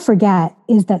 what people forget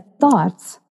is that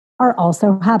thoughts are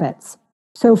also habits.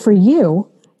 So for you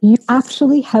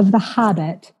actually have the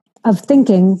habit of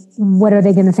thinking, what are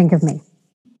they going to think of me?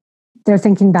 They're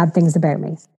thinking bad things about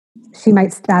me. She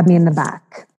might stab me in the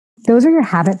back. Those are your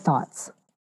habit thoughts.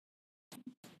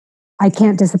 I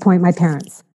can't disappoint my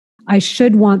parents. I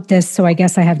should want this, so I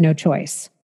guess I have no choice.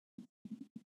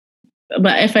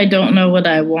 But if I don't know what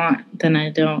I want, then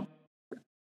I don't.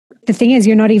 The thing is,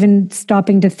 you're not even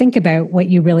stopping to think about what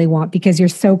you really want because you're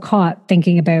so caught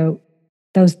thinking about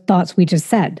those thoughts we just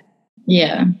said.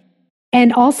 Yeah.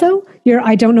 And also,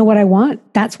 I don't know what I want.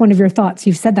 That's one of your thoughts.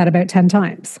 You've said that about 10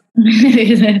 times.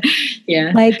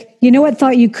 Yeah. Like, you know what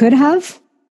thought you could have?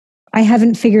 I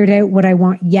haven't figured out what I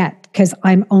want yet because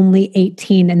I'm only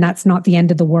 18 and that's not the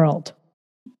end of the world.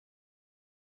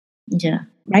 Yeah.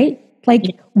 Right?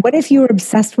 Like, what if you were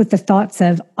obsessed with the thoughts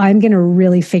of, I'm going to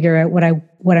really figure out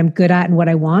what I'm good at and what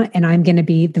I want, and I'm going to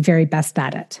be the very best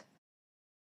at it?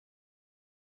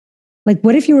 Like,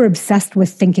 what if you were obsessed with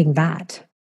thinking that?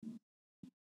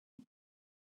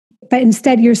 But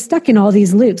instead you're stuck in all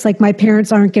these loops. Like, my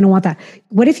parents aren't going to want that.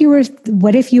 What if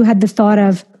you had the thought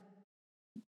of,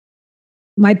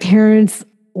 my parents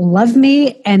love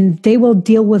me and they will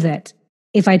deal with it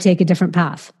if I take a different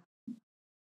path?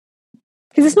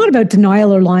 Because it's not about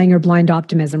denial or lying or blind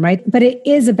optimism, right? But it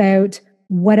is about,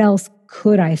 what else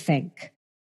could I think?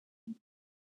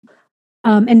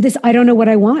 And this, I don't know what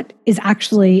I want, is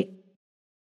actually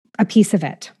a piece of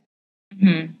it.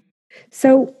 Mm-hmm.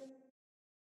 So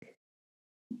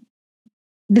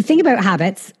the thing about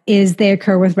habits is they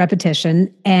occur with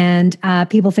repetition, and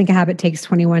people think a habit takes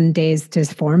 21 days to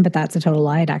form, but that's a total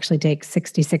lie. It actually takes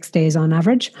 66 days on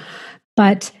average.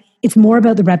 But it's more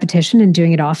about the repetition and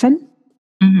doing it often.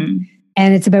 Mm-hmm.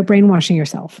 And it's about brainwashing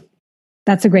yourself.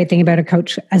 That's a great thing about a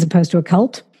coach as opposed to a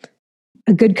cult.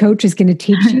 A good coach is going to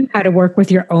teach you how to work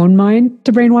with your own mind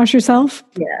to brainwash yourself.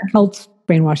 Yeah. Cults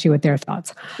brainwash you with their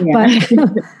thoughts. Yeah.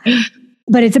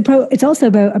 But it's also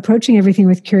about approaching everything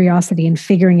with curiosity and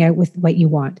figuring out what you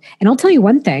want. And I'll tell you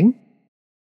one thing,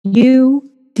 you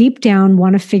deep down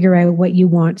want to figure out what you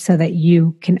want so that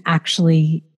you can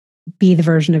actually be the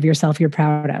version of yourself you're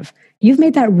proud of. You've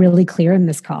made that really clear in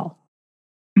this call.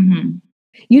 Mm-hmm.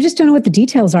 You just don't know what the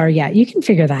details are yet. You can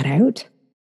figure that out.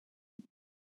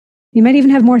 You might even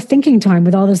have more thinking time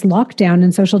with all this lockdown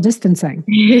and social distancing.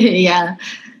 Yeah.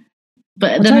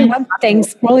 But I'll tell you one thing,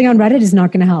 scrolling on Reddit is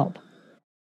not going to help.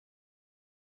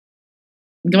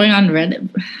 Going on Reddit.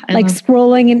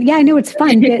 Scrolling and I know it's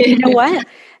fun. But you know what?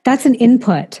 That's an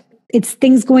input. It's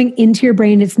things going into your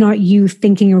brain. It's not you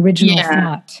thinking original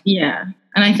thought. Yeah.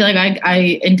 And I feel like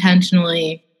I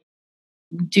intentionally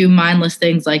do mindless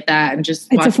things like that and just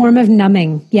It's a form of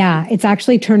numbing. Yeah. It's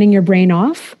actually turning your brain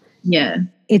off. Yeah.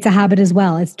 It's a habit as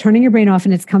well. It's turning your brain off,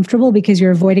 and it's comfortable because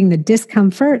you're avoiding the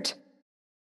discomfort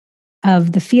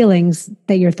of the feelings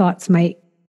that your thoughts might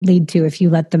lead to if you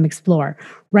let them explore.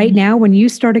 Right now, when you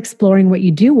start exploring what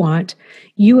you do want,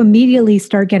 you immediately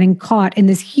start getting caught in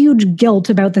this huge guilt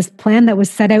about this plan that was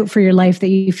set out for your life that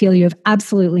you feel you have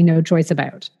absolutely no choice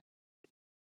about.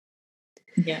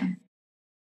 Yeah.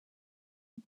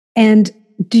 And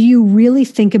do you really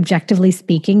think, objectively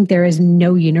speaking, there is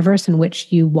no universe in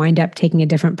which you wind up taking a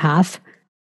different path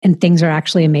and things are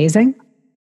actually amazing?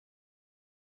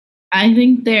 I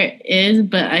think there is,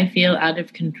 but I feel out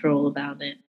of control about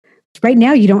it. Right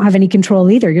now, you don't have any control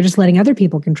either. You're just letting other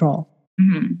people control.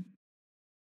 Mm-hmm.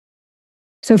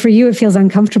 So for you, it feels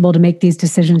uncomfortable to make these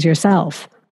decisions yourself.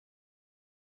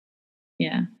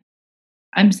 Yeah.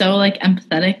 I'm so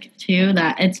empathetic too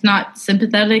that it's not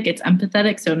sympathetic, it's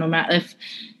empathetic. So no matter if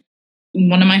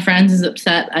one of my friends is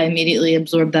upset, I immediately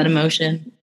absorb that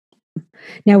emotion.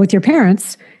 Now with your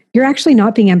parents, you're actually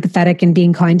not being empathetic and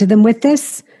being kind to them with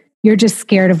this. You're just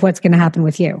scared of what's going to happen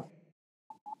with you.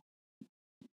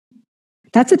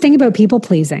 That's the thing about people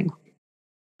pleasing.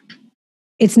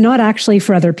 It's not actually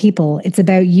for other people. It's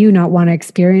about you not want to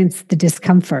experience the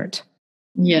discomfort.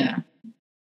 Yeah.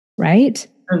 Right?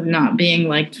 Of not being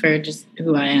liked for just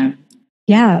who I am.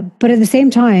 Yeah. But at the same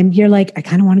time, you're like, I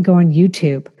kind of want to go on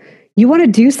YouTube. You want to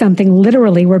do something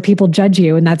literally where people judge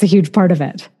you, and that's a huge part of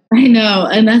it. I know.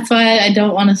 And that's why I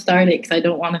don't want to start it, because I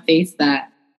don't want to face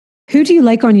that. Who do you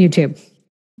like on YouTube?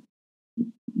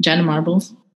 Jenna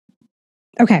Marbles.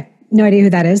 Okay. No idea who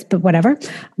that is, but whatever.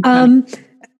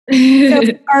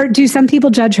 Do some people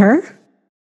judge her?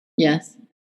 Yes,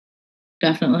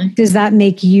 definitely. Does that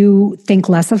make you think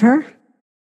less of her?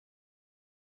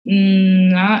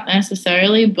 Not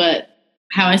necessarily, but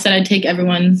how I said I take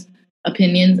everyone's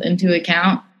opinions into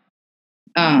account,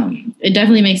 it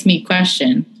definitely makes me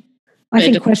question. I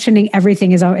think questioning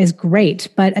everything is great,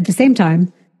 but at the same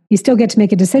time, you still get to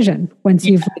make a decision once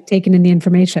you've taken in the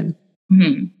information.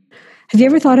 Mm-hmm. Have you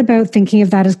ever thought about thinking of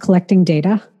that as collecting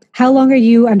data? How long are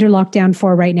you under lockdown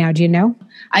for right now? Do you know?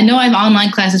 I know I have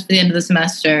online classes for the end of the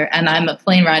semester, and I'm a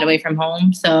plane ride away from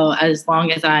home. So as long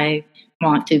as I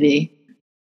want to be.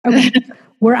 Okay.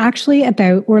 We're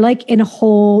in a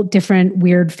whole different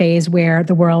weird phase where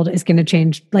the world is going to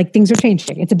change. Things are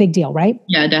changing. It's a big deal, right?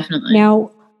 Yeah, definitely.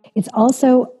 Now, it's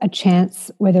also a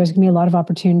chance where there's going to be a lot of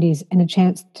opportunities and a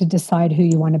chance to decide who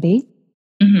you want to be.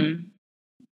 Mm-hmm.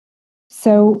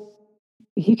 So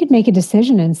you could make a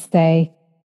decision and say,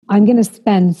 I'm going to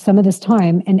spend some of this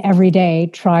time and every day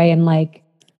try and write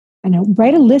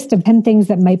a list of 10 things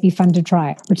that might be fun to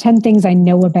try, or 10 things I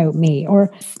know about me, or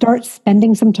start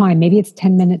spending some time. Maybe it's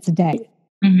 10 minutes a day,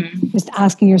 just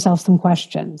asking yourself some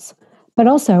questions. But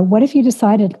also, what if you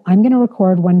decided, I'm going to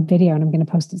record one video and I'm going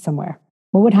to post it somewhere?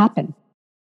 What would happen?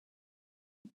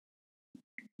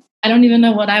 I don't even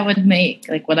know what I would make,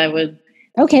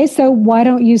 Okay, so why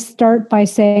don't you start by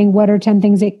saying, what are 10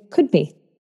 things it could be?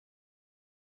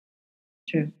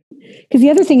 True. Because the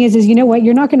other thing is, you know what?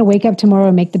 You're not going to wake up tomorrow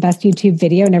and make the best YouTube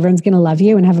video and everyone's going to love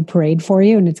you and have a parade for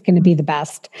you and it's going to be the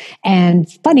best.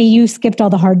 And funny, you skipped all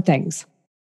the hard things.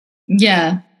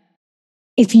 Yeah.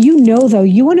 If you know, though,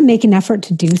 you want to make an effort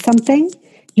to do something,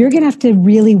 you're going to have to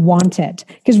really want it.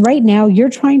 Because right now, you're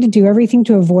trying to do everything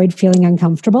to avoid feeling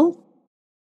uncomfortable.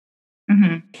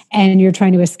 Mm-hmm. And you're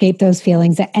trying to escape those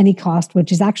feelings at any cost,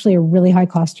 which is actually a really high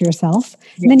cost to yourself.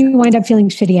 Yeah. And then you wind up feeling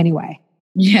shitty anyway.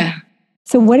 Yeah.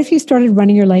 So what if you started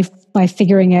running your life by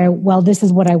figuring out, well, this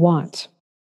is what I want?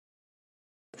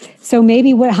 So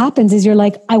maybe what happens is you're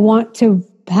like, I want to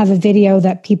have a video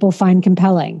that people find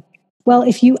compelling. Well,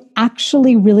 if you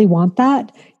actually really want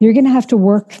that, you're going to have to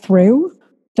work through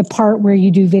the part where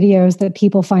you do videos that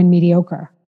people find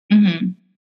mediocre. Mm-hmm.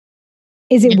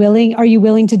 Are you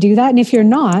willing to do that? And if you're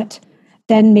not,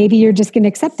 then maybe you're just going to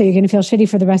accept that you're going to feel shitty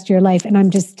for the rest of your life. And I'm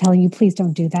just telling you, please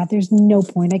don't do that. There's no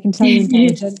point. I can tell you're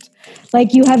intelligent.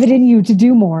 Like you have it in you to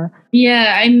do more.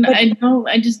 Yeah, I know.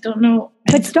 I just don't know.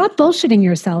 But stop bullshitting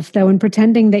yourself though and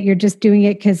pretending that you're just doing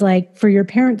it because like for your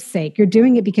parents' sake. You're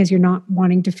doing it because you're not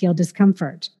wanting to feel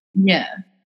discomfort. Yeah.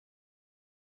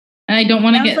 And I don't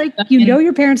want to get like you know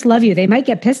your parents love you. They might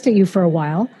get pissed at you for a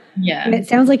while. Yeah. And it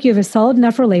sounds like you have a solid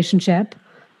enough relationship.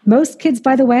 Most kids,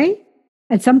 by the way,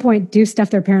 at some point do stuff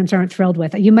their parents aren't thrilled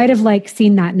with. You might have like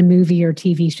seen that in a movie or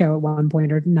TV show at one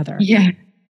point or another. Yeah.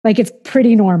 Like it's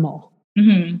pretty normal.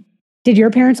 Mm-hmm. Did your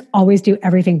parents always do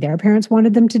everything their parents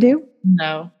wanted them to do?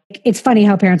 No. It's funny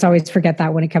how parents always forget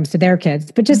that when it comes to their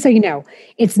kids. But just so you know,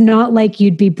 it's not like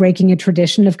you'd be breaking a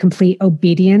tradition of complete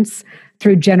obedience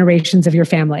through generations of your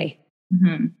family.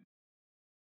 Mm-hmm.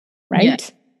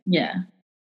 Right? Yeah.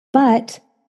 But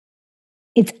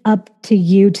it's up to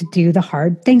you to do the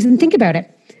hard things and think about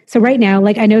it. So right now,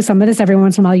 like I know some of this, every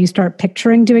once in a while you start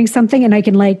picturing doing something and I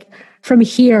can like, from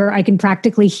here, I can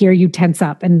practically hear you tense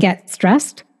up and get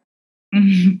stressed.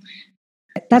 Mm-hmm.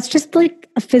 That's just like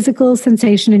a physical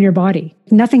sensation in your body.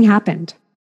 Nothing happened.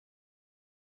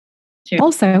 True.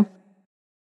 Also,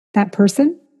 that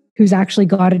person who's actually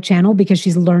got a channel because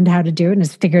she's learned how to do it and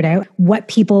has figured out what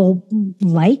people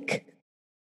like.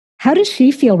 How does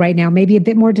she feel right now? Maybe a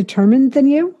bit more determined than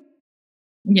you?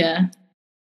 Yeah,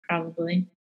 probably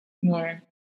more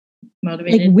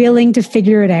motivated. Like willing to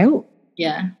figure it out?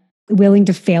 Yeah. Willing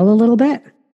to fail a little bit?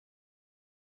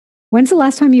 When's the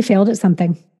last time you failed at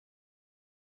something?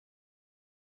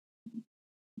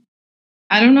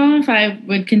 I don't know if I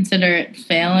would consider it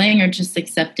failing or just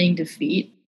accepting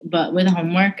defeat. But with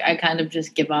homework, I kind of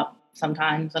just give up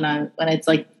sometimes when it's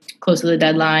like close to the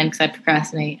deadline because I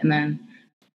procrastinate and then.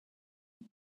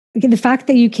 Okay, the fact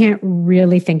that you can't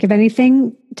really think of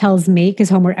anything tells me, because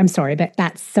homework, I'm sorry, but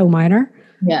that's so minor.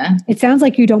 Yeah. It sounds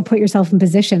like you don't put yourself in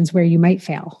positions where you might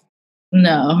fail.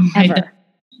 No. Ever.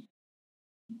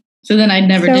 So then I'd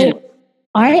never do.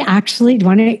 I actually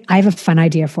I have a fun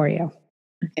idea for you.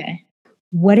 Okay.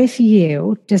 What if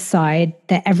you decide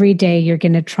that every day you're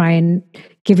going to try and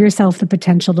give yourself the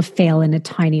potential to fail in a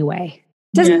tiny way?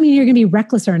 Doesn't mean you're going to be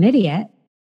reckless or an idiot.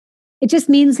 It just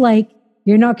means like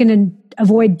you're not going to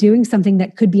avoid doing something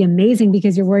that could be amazing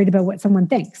because you're worried about what someone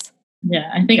thinks. Yeah,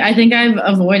 I think I've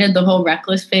avoided the whole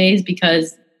reckless phase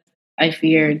because I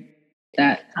feared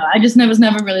that. I just was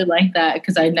never really like that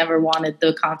because I never wanted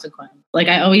the consequence. Like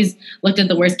I always looked at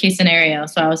the worst case scenario,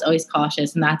 so I was always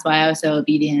cautious, and that's why I was so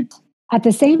obedient. At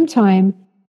the same time,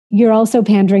 you're also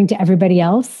pandering to everybody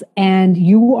else, and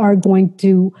you are going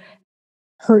to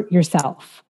hurt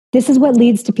yourself. This is what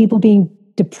leads to people being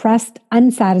depressed,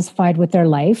 unsatisfied with their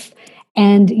life.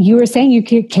 And you were saying you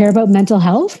care about mental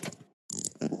health.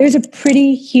 There's a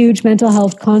pretty huge mental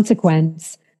health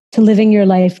consequence to living your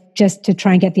life just to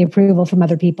try and get the approval from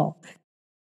other people.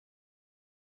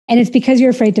 And it's because you're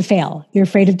afraid to fail. You're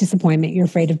afraid of disappointment. You're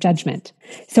afraid of judgment.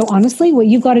 So honestly, what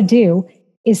you've got to do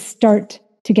is start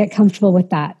to get comfortable with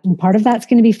that. And part of that's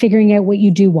going to be figuring out what you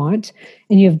do want.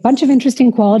 And you have a bunch of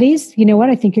interesting qualities. You know what?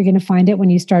 I think you're going to find it when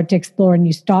you start to explore and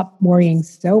you stop worrying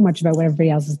so much about what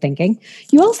everybody else is thinking.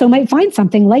 You also might find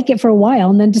something, like it for a while,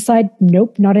 and then decide,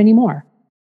 nope, not anymore.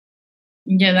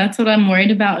 Yeah, that's what I'm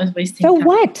worried about, is wasting time. So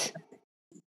what?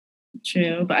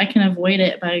 True, but I can avoid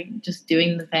it by just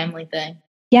doing the family thing.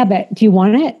 Yeah, but do you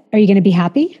want it? Are you going to be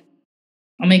happy?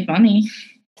 I'll make money.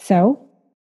 So?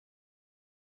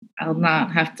 I'll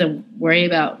not have to worry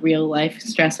about real life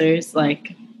stressors.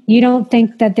 Like, you don't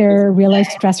think that there are real life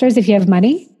stressors if you have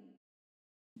money?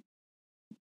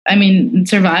 I mean,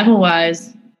 survival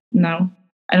wise, no,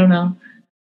 I don't know.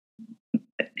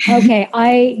 Okay.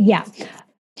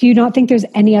 Do you not think there's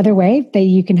any other way that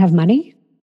you can have money?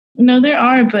 No, there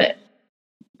are, but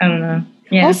I don't know.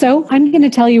 Yeah. Also, I'm going to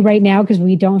tell you right now, because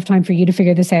we don't have time for you to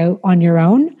figure this out on your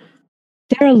own.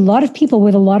 There are a lot of people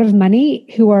with a lot of money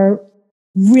who are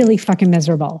really fucking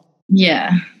miserable.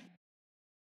 Yeah.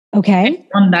 Okay. I don't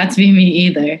want that to be me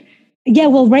either. Yeah,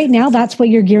 well, right now that's what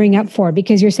you're gearing up for,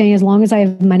 because you're saying as long as I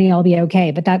have money, I'll be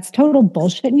okay. But that's total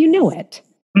bullshit, and you know it.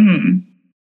 Mm-hmm.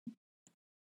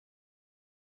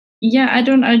 Yeah,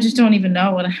 I just don't even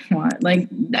know what I want. Like,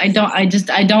 I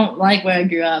don't like where I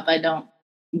grew up. I don't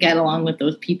get along with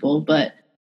those people, but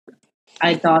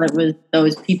I thought it was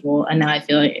those people, and now I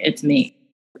feel like it's me.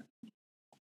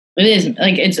 It is,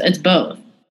 like, it's both.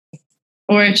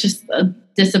 Or it's just a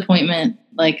disappointment.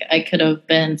 Like, I could have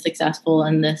been successful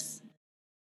in this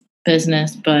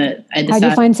business, but I decided... How'd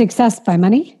you find success? By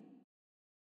money?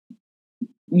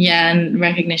 Yeah, and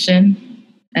recognition.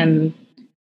 And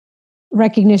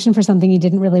recognition for something you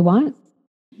didn't really want?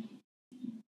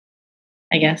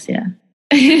 I guess, yeah.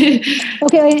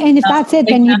 Okay, and if that's it,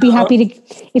 then you'd be happy to,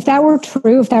 if that were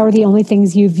true, if that were the only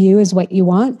things you view as what you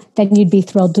want, then you'd be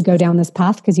thrilled to go down this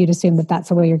path because you'd assume that that's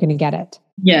the way you're going to get it.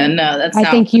 Yeah, no, that's I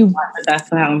not think you, but that's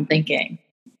how I'm thinking.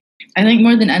 I think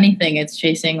more than anything, it's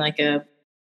chasing like a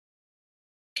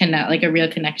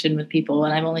real connection with people.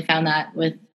 And I've only found that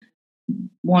with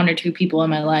one or two people in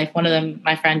my life. One of them,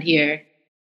 my friend here.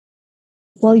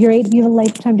 well, you have a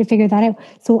lifetime to figure that out.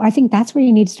 So I think that's where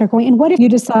you need to start going. And what if you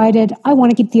decided, I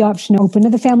want to keep the option open to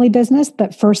the family business,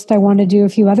 but first I want to do a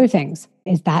few other things?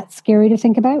 Is that scary to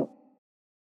think about?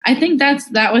 I think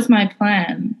that was my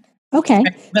plan. Okay.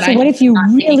 But so what if you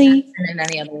really, in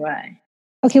any other way?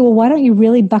 Okay, well, why don't you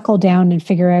really buckle down and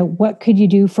figure out what could you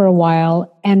do for a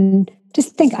while and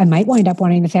just think, I might wind up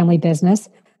wanting the family business,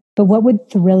 but what would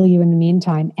thrill you in the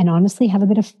meantime? And honestly, have a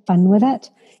bit of fun with it.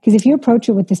 Because if you approach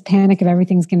it with this panic of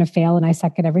everything's going to fail and I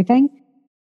suck at everything,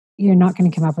 you're not going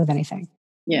to come up with anything.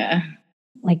 Yeah.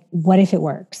 Like, what if it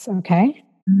works? Okay.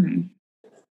 Mm-hmm.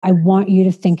 I want you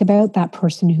to think about that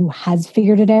person who has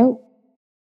figured it out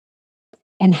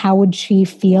and how would she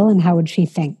feel and how would she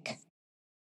think?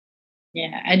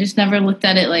 Yeah. I just never looked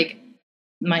at it like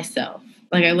myself.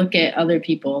 Like I look at other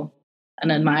people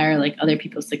and admire like other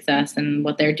people's success and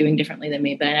what they're doing differently than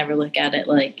me, but I never look at it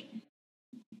like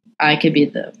I could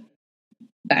be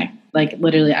like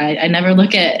literally, I never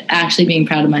look at actually being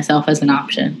proud of myself as an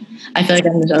option. I feel like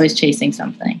I'm just always chasing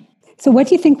something. So what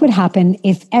do you think would happen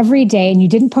if every day, and you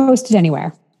didn't post it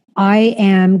anywhere, I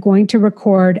am going to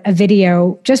record a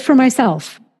video just for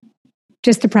myself,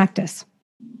 just to practice?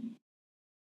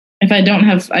 If I don't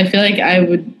have, I feel like I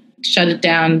would shut it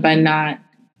down by not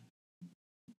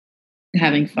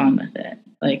having fun with it.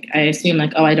 Like I assume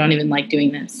like, oh, I don't even like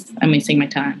doing this. I'm wasting my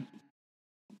time.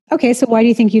 Okay, so why do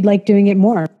you think you'd like doing it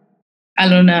more? I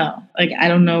don't know. Like, I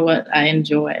don't know what I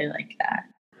enjoy like that.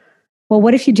 Well,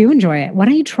 what if you do enjoy it? Why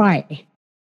don't you try?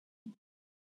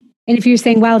 And if you're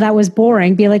saying, wow, that was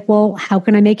boring, be like, well, how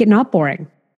can I make it not boring?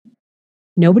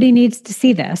 Nobody needs to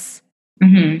see this.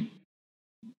 Mm-hmm.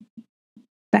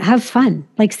 But have fun.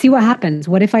 Like, see what happens.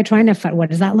 What if I try and have fun? What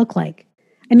does that look like?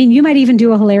 I mean, you might even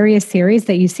do a hilarious series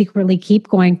that you secretly keep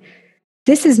going,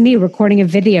 this is me recording a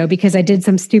video because I did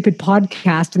some stupid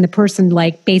podcast and the person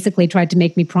like basically tried to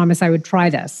make me promise I would try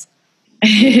this.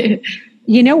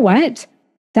 You know what?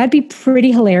 That'd be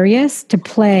pretty hilarious to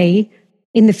play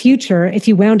in the future if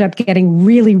you wound up getting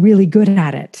really, really good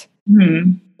at it.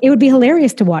 Mm-hmm. It would be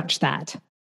hilarious to watch that.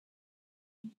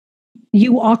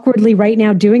 You awkwardly right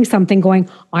now doing something going,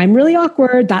 I'm really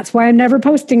awkward. That's why I'm never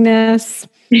posting this.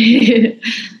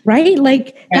 Right?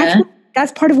 Like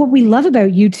that's part of what we love about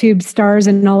YouTube stars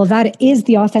and all of that is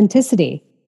the authenticity.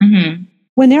 Mm-hmm.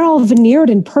 When they're all veneered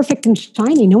and perfect and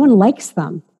shiny, no one likes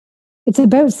them. It's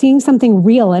about seeing something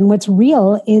real. And what's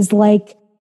real is like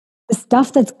the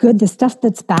stuff that's good, the stuff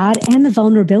that's bad, and the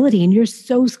vulnerability. And you're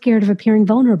so scared of appearing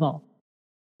vulnerable.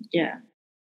 Yeah.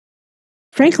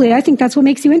 Frankly, I think that's what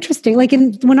makes you interesting. Like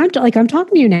when I'm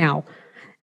talking to you now,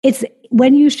 it's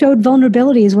when you showed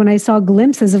vulnerability is when I saw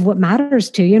glimpses of what matters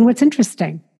to you and what's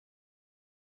interesting.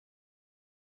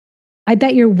 I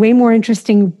bet you're way more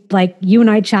interesting, like you and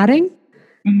I chatting,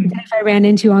 mm-hmm. than if I ran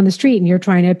into you on the street and you're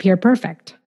trying to appear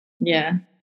perfect. Yeah.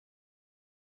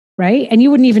 Right? And you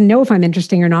wouldn't even know if I'm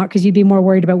interesting or not because you'd be more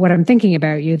worried about what I'm thinking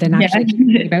about you than actually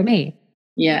thinking about me.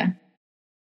 Yeah.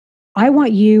 I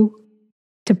want you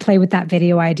to play with that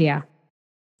video idea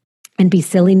and be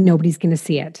silly. Nobody's going to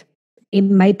see it. It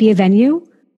might be a venue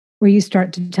where you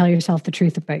start to tell yourself the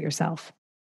truth about yourself.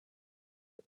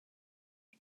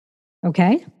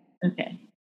 Okay? Okay.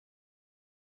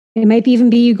 It might even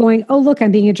be you going, oh, look,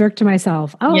 I'm being a jerk to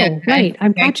myself. Oh, yeah, right.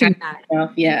 I'm catching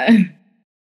that. Yeah.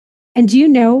 And do you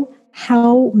know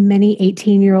how many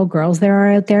 18-year-old girls there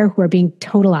are out there who are being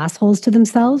total assholes to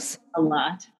themselves? A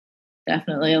lot.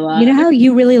 Definitely a lot. You know how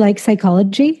you really like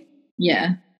psychology?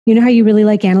 Yeah. You know how you really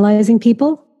like analyzing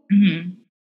people? Mm-hmm.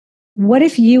 What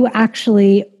if you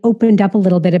actually opened up a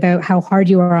little bit about how hard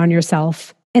you are on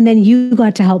yourself and then you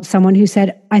got to help someone who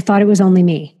said, I thought it was only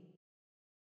me?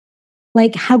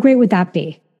 Like, how great would that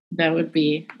be? That would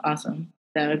be awesome.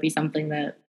 That would be something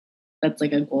that's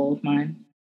like a goal of mine.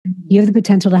 You have the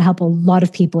potential to help a lot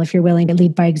of people if you're willing to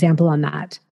lead by example on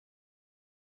that.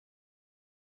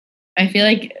 I feel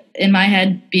like in my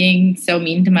head, being so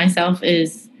mean to myself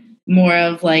is more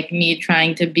of like me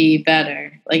trying to be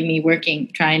better, like me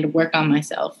trying to work on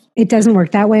myself. It doesn't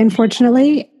work that way,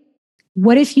 unfortunately.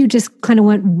 What if you just kind of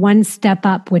went one step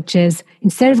up, which is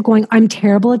instead of going, I'm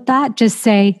terrible at that, just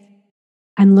say,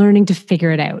 I'm learning to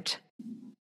figure it out.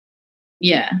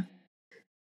 Yeah.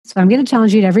 So I'm going to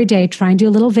challenge you to every day, try and do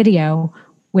a little video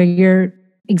where you're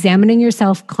examining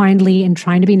yourself kindly and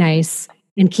trying to be nice,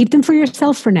 and keep them for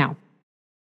yourself for now.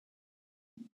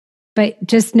 But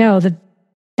just know that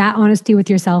honesty with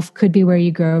yourself could be where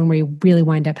you grow and where you really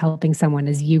wind up helping someone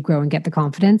as you grow and get the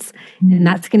confidence. And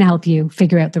that's going to help you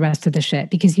figure out the rest of the shit,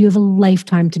 because you have a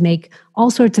lifetime to make all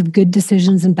sorts of good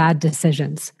decisions and bad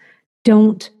decisions.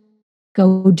 Don't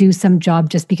go do some job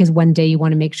just because one day you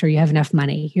want to make sure you have enough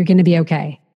money. You're going to be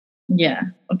okay. Yeah.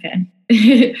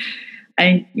 Okay.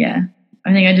 I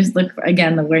think I just look for,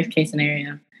 again, the worst case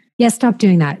scenario. Yeah. Stop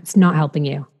doing that. It's not helping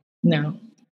you. No.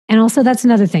 And also, that's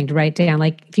another thing to write down.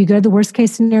 Like, if you go to the worst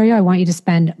case scenario, I want you to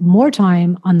spend more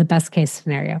time on the best case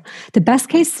scenario. The best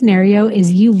case scenario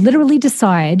is you literally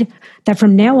decide that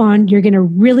from now on, you're going to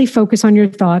really focus on your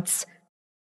thoughts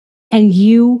and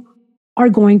you are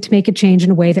going to make a change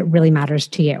in a way that really matters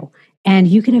to you. And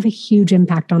you can have a huge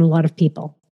impact on a lot of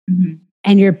people. Mm-hmm.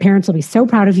 And your parents will be so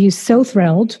proud of you, so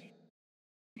thrilled.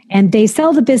 And they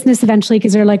sell the business eventually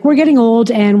because they're like, we're getting old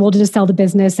and we'll just sell the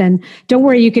business. And don't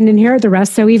worry, you can inherit the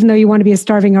rest. So even though you want to be a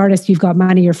starving artist, you've got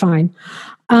money, you're fine.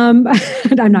 I'm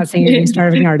not saying you're a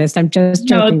starving artist. I'm just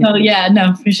joking.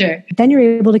 No, for sure. Then you're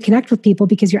able to connect with people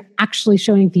because you're actually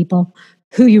showing people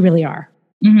who you really are.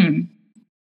 Mm-hmm.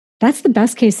 That's the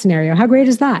best case scenario. How great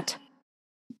is that?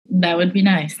 That would be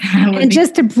nice.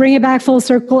 Just to bring it back full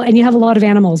circle, and you have a lot of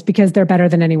animals because they're better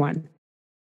than anyone.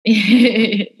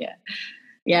 Yeah.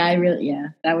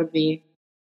 That would be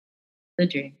the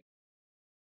dream.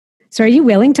 So are you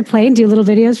willing to play and do little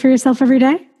videos for yourself every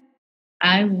day?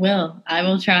 I will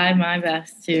try my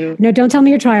best to. No, don't tell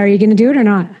me you're trying. Are you going to do it or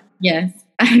not? Yes,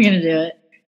 I'm going to do it.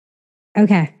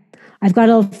 Okay. I've got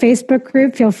a little Facebook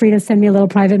group. Feel free to send me a little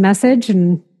private message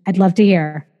and I'd love to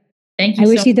hear. Thank you. I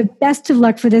wish you the best of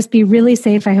luck for this. Be really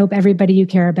safe. I hope everybody you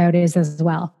care about is as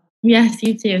well. Yes,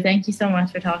 you too. Thank you so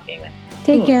much for talking with me.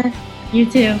 Take care. You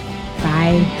too.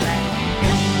 Bye.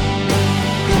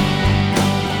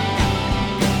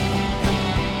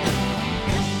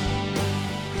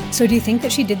 So do you think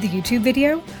that she did the YouTube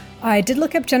video? I did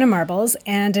look up Jenna Marbles,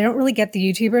 and I don't really get the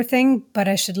YouTuber thing, but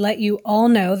I should let you all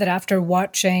know that after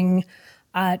watching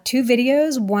two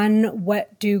videos, one,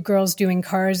 what do girls do in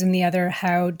cars, and the other,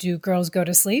 how do girls go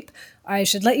to sleep, I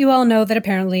should let you all know that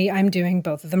apparently I'm doing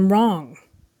both of them wrong.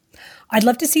 I'd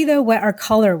love to see, though, what our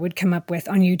caller would come up with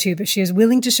on YouTube if she is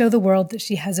willing to show the world that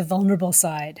she has a vulnerable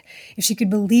side, if she could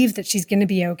believe that she's going to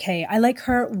be okay. I like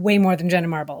her way more than Jenna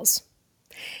Marbles.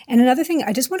 And another thing,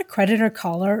 I just want to credit our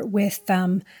caller with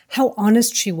how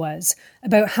honest she was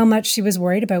about how much she was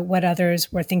worried about what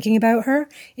others were thinking about her.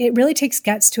 It really takes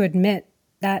guts to admit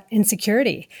that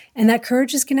insecurity, and that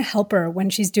courage is going to help her when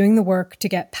she's doing the work to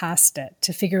get past it,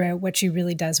 to figure out what she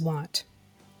really does want.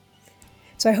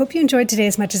 So I hope you enjoyed today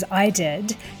as much as I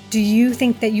did. Do you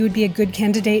think that you would be a good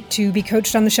candidate to be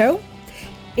coached on the show?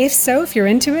 If so, if you're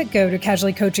into it, go to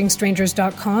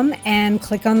casuallycoachingstrangers.com and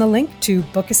click on the link to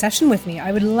book a session with me.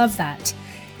 I would love that.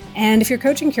 And if you're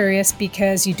coaching curious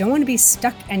because you don't want to be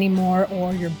stuck anymore,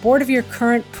 or you're bored of your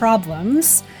current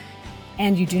problems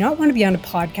and you do not want to be on a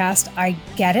podcast, I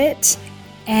get it.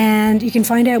 And you can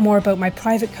find out more about my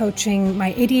private coaching,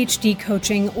 my ADHD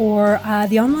coaching, or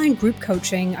the online group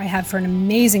coaching I have for an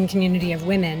amazing community of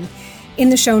women in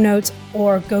the show notes,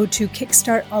 or go to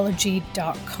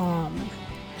kickstartology.com.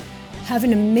 Have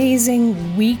an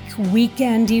amazing week,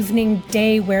 weekend, evening,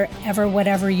 day, wherever,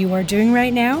 whatever you are doing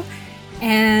right now.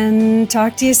 And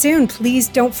talk to you soon. Please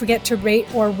don't forget to rate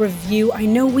or review. I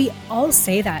know we all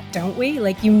say that, don't we?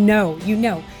 Like, you know,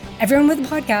 everyone with a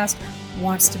podcast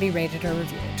wants to be rated or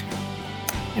reviewed.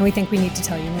 And we think we need to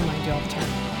tell you and remind you all the time.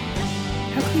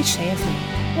 How cliche of me.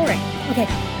 Boring. Okay.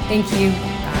 Thank you.